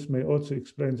that this may also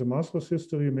explain the mass loss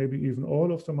history, maybe even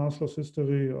all of the mass loss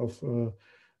history of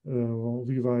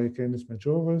Vivae Canis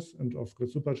Majoris and of red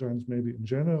supergiants maybe in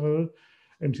general.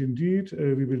 And indeed,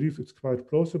 we believe it's quite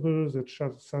plausible that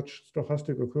such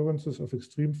stochastic occurrences of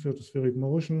extreme photospheric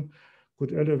motion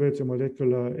could elevate the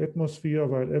molecular atmosphere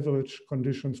while average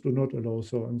conditions do not allow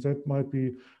so. And that might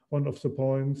be one of the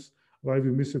points why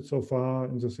we miss it so far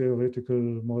in the theoretical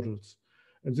models.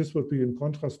 And this would be in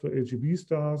contrast to AGB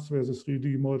stars, where the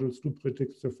 3D models do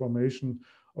predict the formation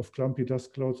of clumpy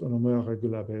dust clouds on a more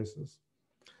regular basis.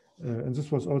 And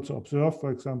this was also observed,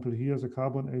 for example, here, the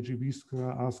carbon AGB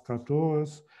square R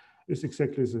Taurus is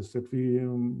exactly this, that we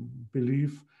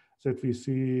believe that we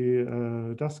see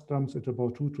dust clumps at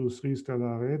about 2 to 3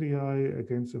 stellar radii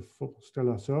against a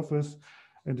stellar surface.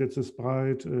 And at this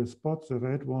bright spot, the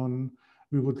red one,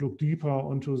 we would look deeper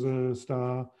onto the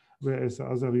star, whereas the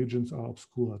other regions are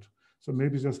obscured. So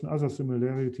maybe there's another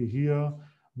similarity here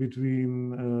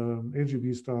between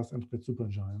AGB stars and red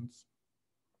supergiants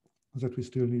that we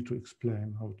still need to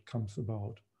explain how it comes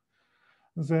about.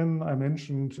 Then I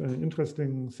mentioned an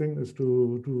interesting thing is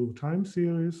to do time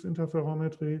series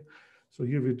interferometry. So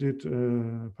here we did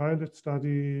a pilot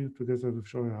study together with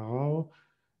Shoei Harao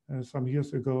some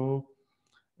years ago.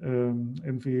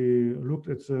 And we looked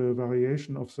at the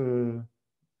variation of the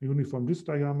uniform disk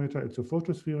diameter at the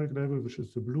photospheric level, which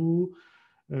is the blue,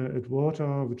 at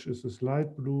water, which is this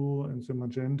light blue, and the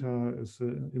magenta is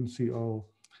in CO.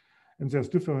 And there's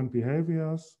different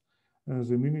behaviors.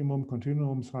 The minimum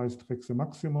continuum size tracks the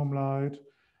maximum light,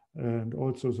 and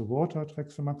also the water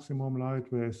tracks the maximum light,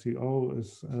 whereas CO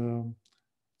is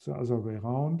the other way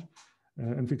around.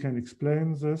 And we can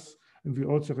explain this. And we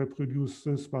also reproduce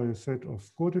this by a set of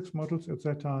codex models at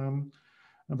that time.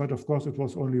 But of course, it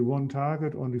was only one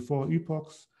target, only 4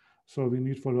 epochs. So we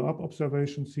need follow-up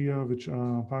observations here, which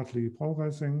are partly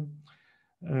progressing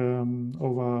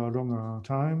over longer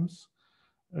times.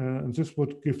 And this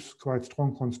would give quite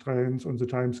strong constraints on the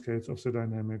timescales of the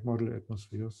dynamic model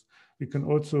atmospheres. We can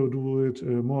also do it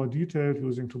more detailed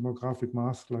using tomographic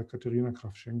masks like Katerina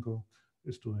Kravchenko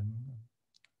is doing.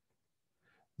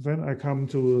 Then I come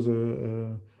to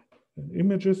the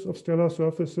images of stellar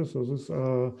surfaces. So these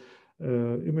are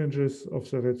images of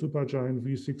the red supergiant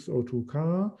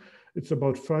V602K. It's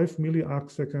about 5 milliarc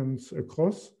seconds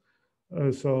across.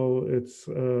 So it's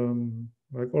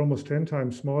like almost 10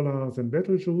 times smaller than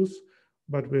Betelgeuse,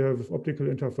 but with optical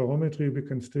interferometry, we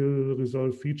can still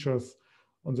resolve features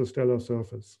on the stellar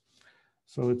surface.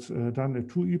 So it's done at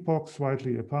 2 epochs,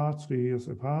 widely apart, 3 years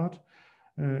apart.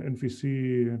 And we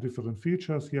see different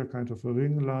features here, kind of a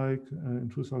ring-like in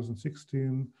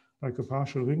 2016, like a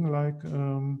partial ring-like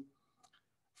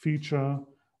feature,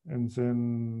 and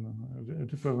then a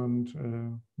different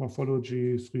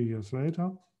morphology 3 years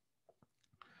later.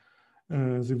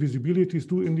 The visibilities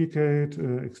do indicate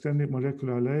extended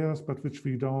molecular layers, but which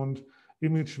we don't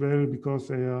image well because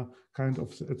they are kind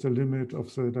of at the limit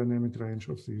of the dynamic range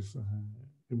of these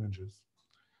images.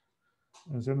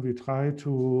 And then we try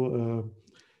to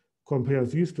compare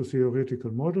these to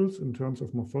theoretical models in terms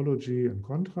of morphology and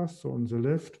contrast. So on the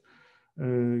left,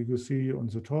 you see on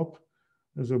the top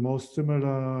the most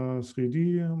similar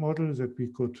 3D model that we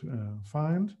could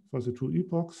find for the 2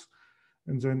 epochs.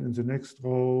 And then in the next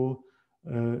row,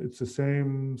 it's the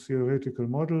same theoretical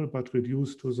model, but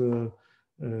reduced to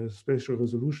the spatial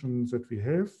resolution that we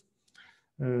have,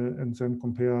 and then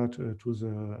compared to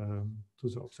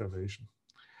the observation.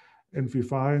 And we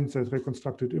find that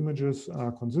reconstructed images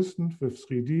are consistent with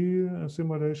 3D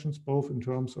simulations, both in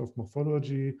terms of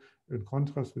morphology and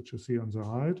contrast, which you see on the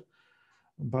right.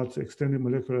 But the extended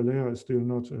molecular layer is still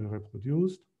not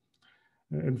reproduced.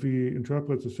 And we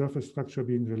interpret the surface structure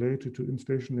being related to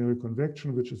instationary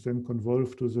convection, which is then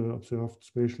convolved to the observed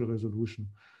spatial resolution.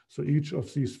 So each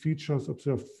of these features,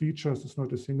 observed features, is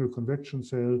not a single convection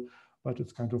cell, but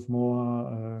it's kind of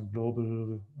more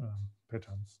global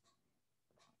patterns.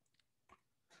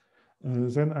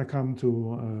 Then I come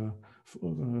to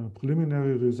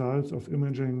preliminary results of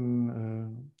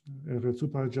imaging a red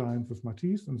supergiant with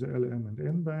Matisse in the LM and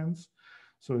N bands.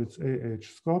 So it's AH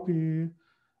Scorpii.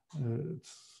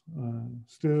 It's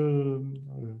still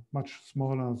much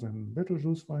smaller than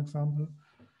Betelgeuse, for example.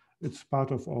 It's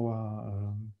part of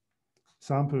our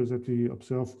sample that we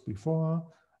observed before.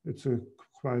 It's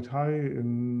quite high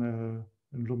in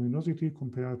luminosity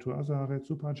compared to other red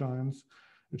supergiants.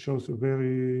 It shows a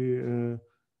very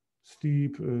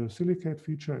steep silicate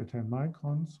feature at 10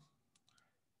 microns.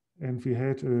 And we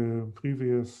had a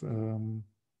previous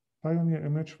pioneer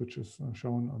image, which is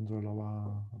shown on the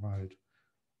lower right.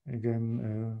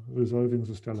 Again, resolving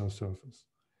the stellar surface.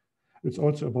 It's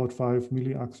also about 5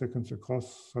 milliarc seconds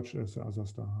across, such as the other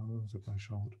star that I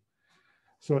showed.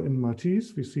 So in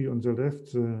Matisse, we see on the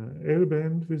left the L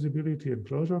band visibility and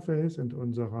closure phase, and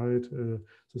on the right,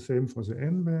 the same for the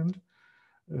N band.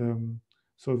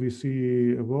 So we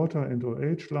see water and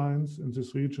OH lines in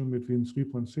this region between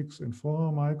 3.6 and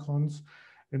 4 microns,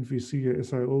 and we see a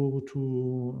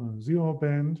SiO2 zero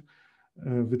band,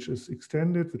 which is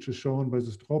extended, which is shown by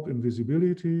this drop in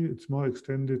visibility. It's more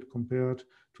extended compared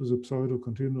to the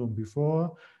pseudo-continuum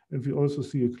before. And we also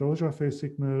see a closure phase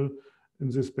signal in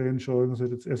this band showing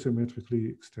that it's asymmetrically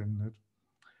extended.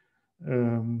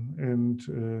 On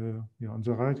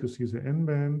the right, you see the N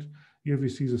band. Here we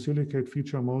see the silicate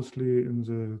feature mostly in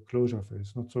the closure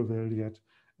phase, not so well yet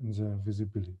in the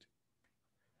visibility.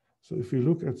 So if you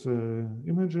look at the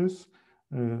images,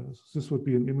 this would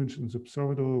be an image in the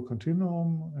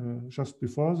pseudo-continuum just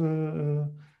before the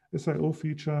SIO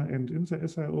feature and in the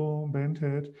SIO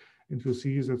bandhead. And you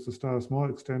see that the star is more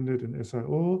extended in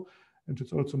SIO, and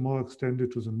it's also more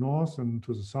extended to the north and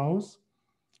to the south.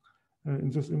 In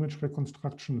this image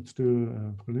reconstruction, it's still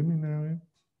preliminary.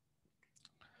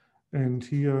 And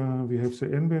here we have the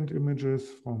N-band images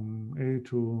from 8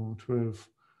 to 12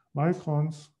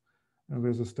 microns,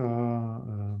 where the star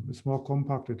is more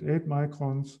compact at 8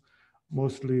 microns,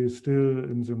 mostly still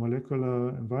in the molecular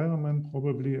environment,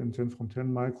 probably, and then from 10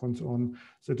 microns on,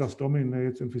 the dust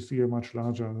dominates and we see a much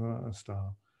larger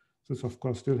star. This, of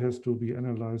course, still has to be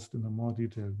analyzed in a more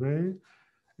detailed way.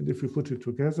 And if we put it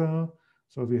together,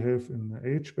 so we have in the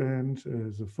H band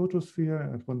the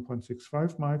photosphere at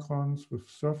 1.65 microns with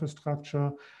surface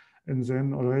structure, and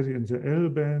then already in the L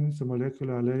band, the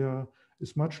molecular layer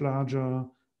is much larger,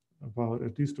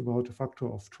 at least about a factor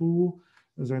of 2,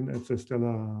 than at the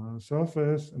stellar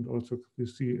surface, and also we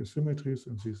see asymmetries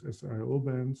in these SIO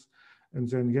bands, and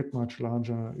then yet much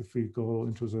larger if we go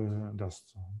into the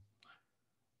dust zone.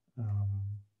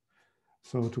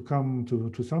 So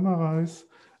to summarize,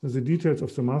 the details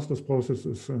of the master's process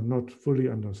is not fully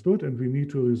understood, and we need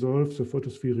to resolve the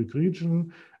photospheric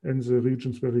region and the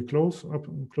regions very close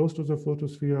to the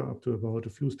photosphere, up to about a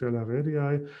few stellar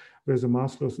radii, where the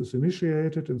mass loss is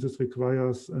initiated, and this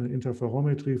requires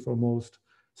interferometry for most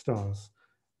stars,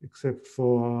 except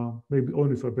for maybe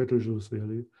only for Betelgeuse,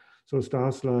 really. So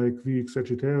stars like VX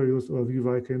Sagittarius or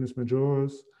VY Canis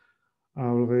Majoris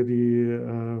are already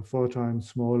 4 times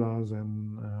smaller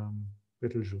than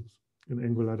Betelgeuse in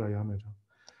angular diameter.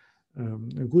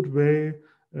 A good way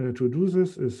to do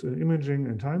this is imaging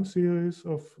and time series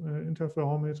of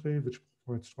interferometry, which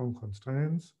provides strong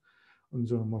constraints on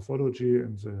the morphology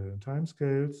and the time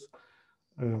scales.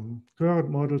 Current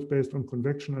models based on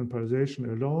convection and pulsation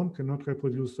alone cannot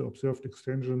reproduce the observed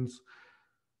extensions,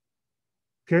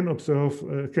 can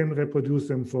reproduce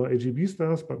them for AGB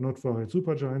stars, but not for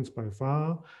supergiants by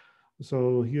far.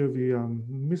 So here we are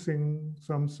missing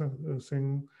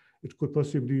something. It could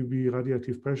possibly be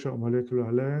radiative pressure or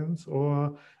molecular length,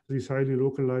 or these highly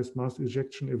localized mass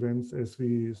ejection events as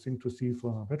we seem to see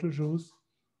for Betelgeuse.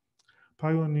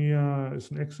 Pioneer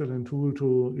is an excellent tool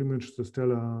to image the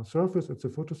stellar surface at the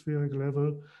photospheric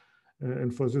level.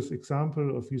 And for this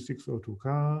example of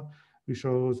V602K, we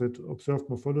show that observed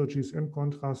morphologies and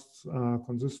contrasts are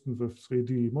consistent with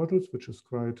 3D models, which is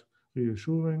quite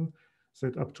reassuring.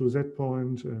 That up to that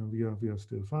point, we are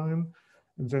still fine.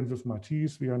 And then with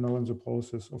Matisse, we are now in the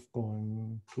process of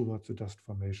going towards the dust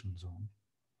formation zone.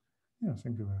 Yeah,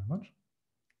 thank you very much.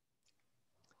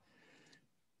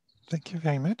 Thank you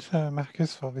very much,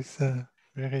 Markus, for this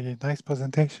very nice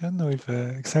presentation with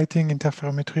exciting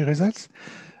interferometry results.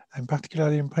 I'm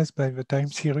particularly impressed by the time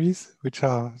series, which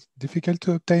are difficult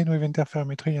to obtain with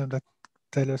interferometry, and that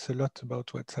tell us a lot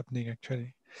about what's happening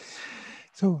actually.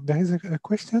 So there is a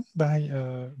question by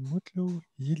Mutlu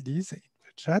Yildiz in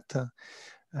the chat.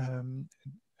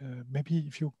 Maybe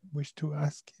if you wish to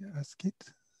ask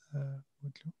it,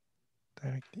 Mutlu,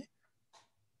 directly.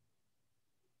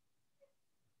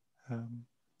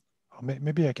 Or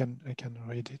maybe I can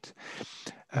read it.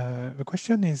 The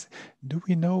question is, do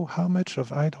we know how much of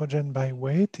hydrogen by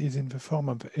weight is in the form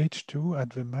of H2 at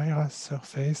the Mira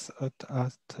surface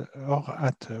or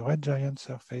at red giant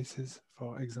surfaces,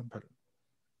 for example?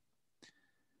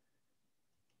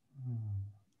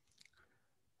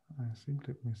 I think,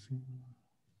 let me see.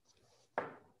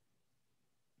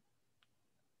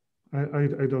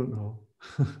 I don't know.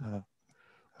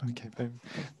 Okay,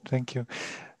 thank you.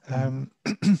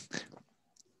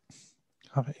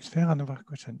 Is there another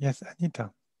question? Yes,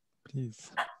 Anita,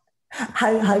 please.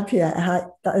 Hi, Pierre. Hi.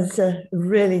 That was a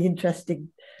really interesting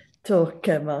talk,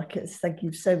 Markus. Thank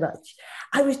you so much.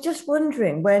 I was just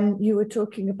wondering, when you were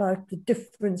talking about the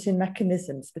difference in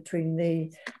mechanisms between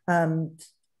the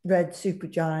red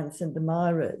supergiants and the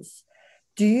Miras,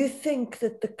 do you think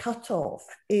that the cutoff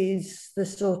is the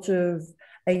sort of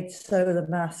 8 solar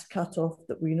mass cutoff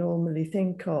that we normally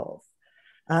think of?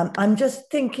 I'm just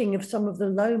thinking of some of the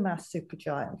low mass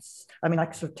supergiants, I mean,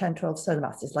 like sort of 10, 12 solar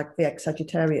masses, like VX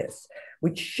Sagittarius,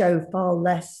 which show far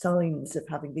less signs of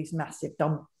having these massive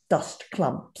dust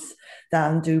clumps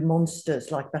than do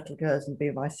monsters like Betelgeuse and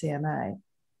BYCMA.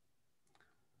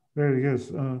 Well,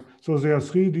 yes. So there are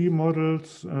 3D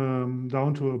models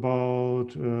down to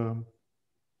about, I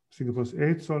think it was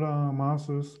 8 solar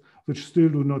masses, which still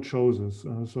do not show this.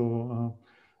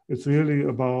 It's really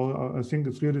about, I think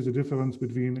it's really the difference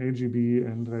between AGB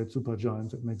and red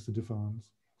supergiants that makes the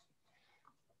difference.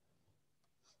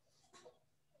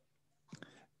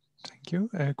 Thank you.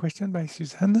 A question by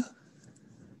Suzanne?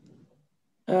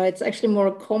 It's actually more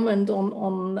a comment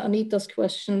on Anita's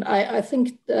question. I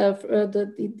think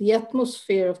the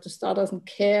atmosphere of the star doesn't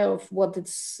care of what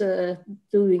it's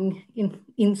doing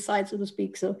inside, so to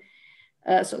speak. So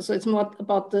it's more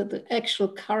about the actual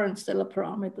current stellar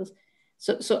parameters.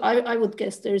 So I would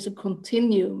guess there is a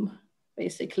continuum,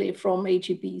 basically, from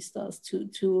AGB stars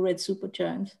to red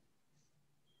supergiants.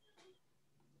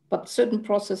 But certain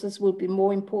processes will be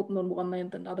more important on one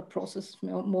end and other processes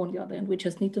more on the other end. We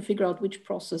just need to figure out which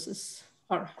processes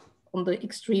are on the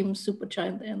extreme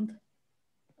supergiant end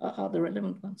are the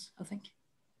relevant ones, I think.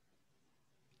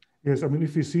 Yes, I mean,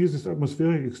 if we see this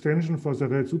atmospheric extension for the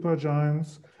red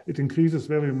supergiants, it increases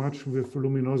very much with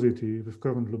luminosity, with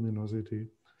current luminosity.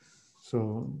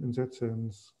 So in that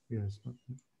sense, yes.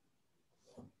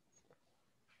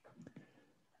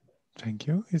 Thank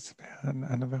you. Is there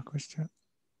another question?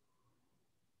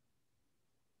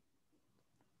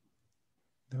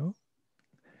 No?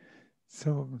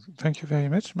 So thank you very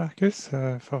much, Markus,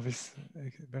 for this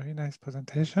very nice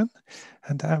presentation.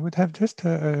 And I would have just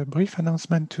a brief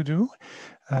announcement to do.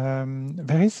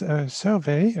 There is a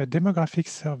survey, a demographic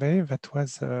survey that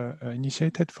was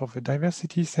initiated for the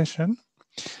diversity session.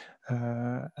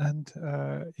 It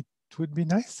would be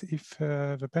nice if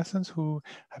the persons who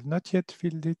have not yet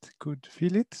filled it could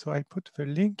fill it. So I put the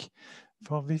link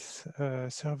for this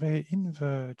survey in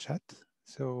the chat.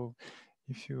 So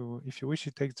if you wish,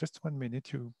 it takes just 1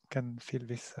 minute. You can fill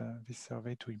this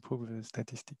survey to improve the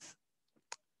statistics.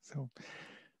 So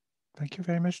thank you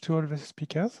very much to all the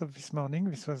speakers of this morning.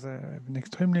 This was an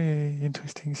extremely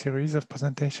interesting series of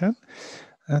presentation.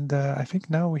 And I think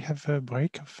now we have a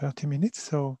break of 30 minutes.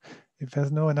 So if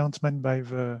there's no announcement by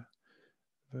the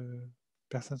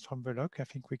persons from the log, I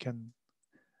think we can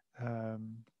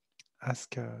come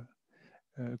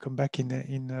back in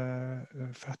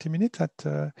 30 minutes at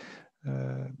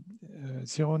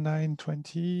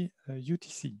 09:20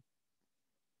 UTC.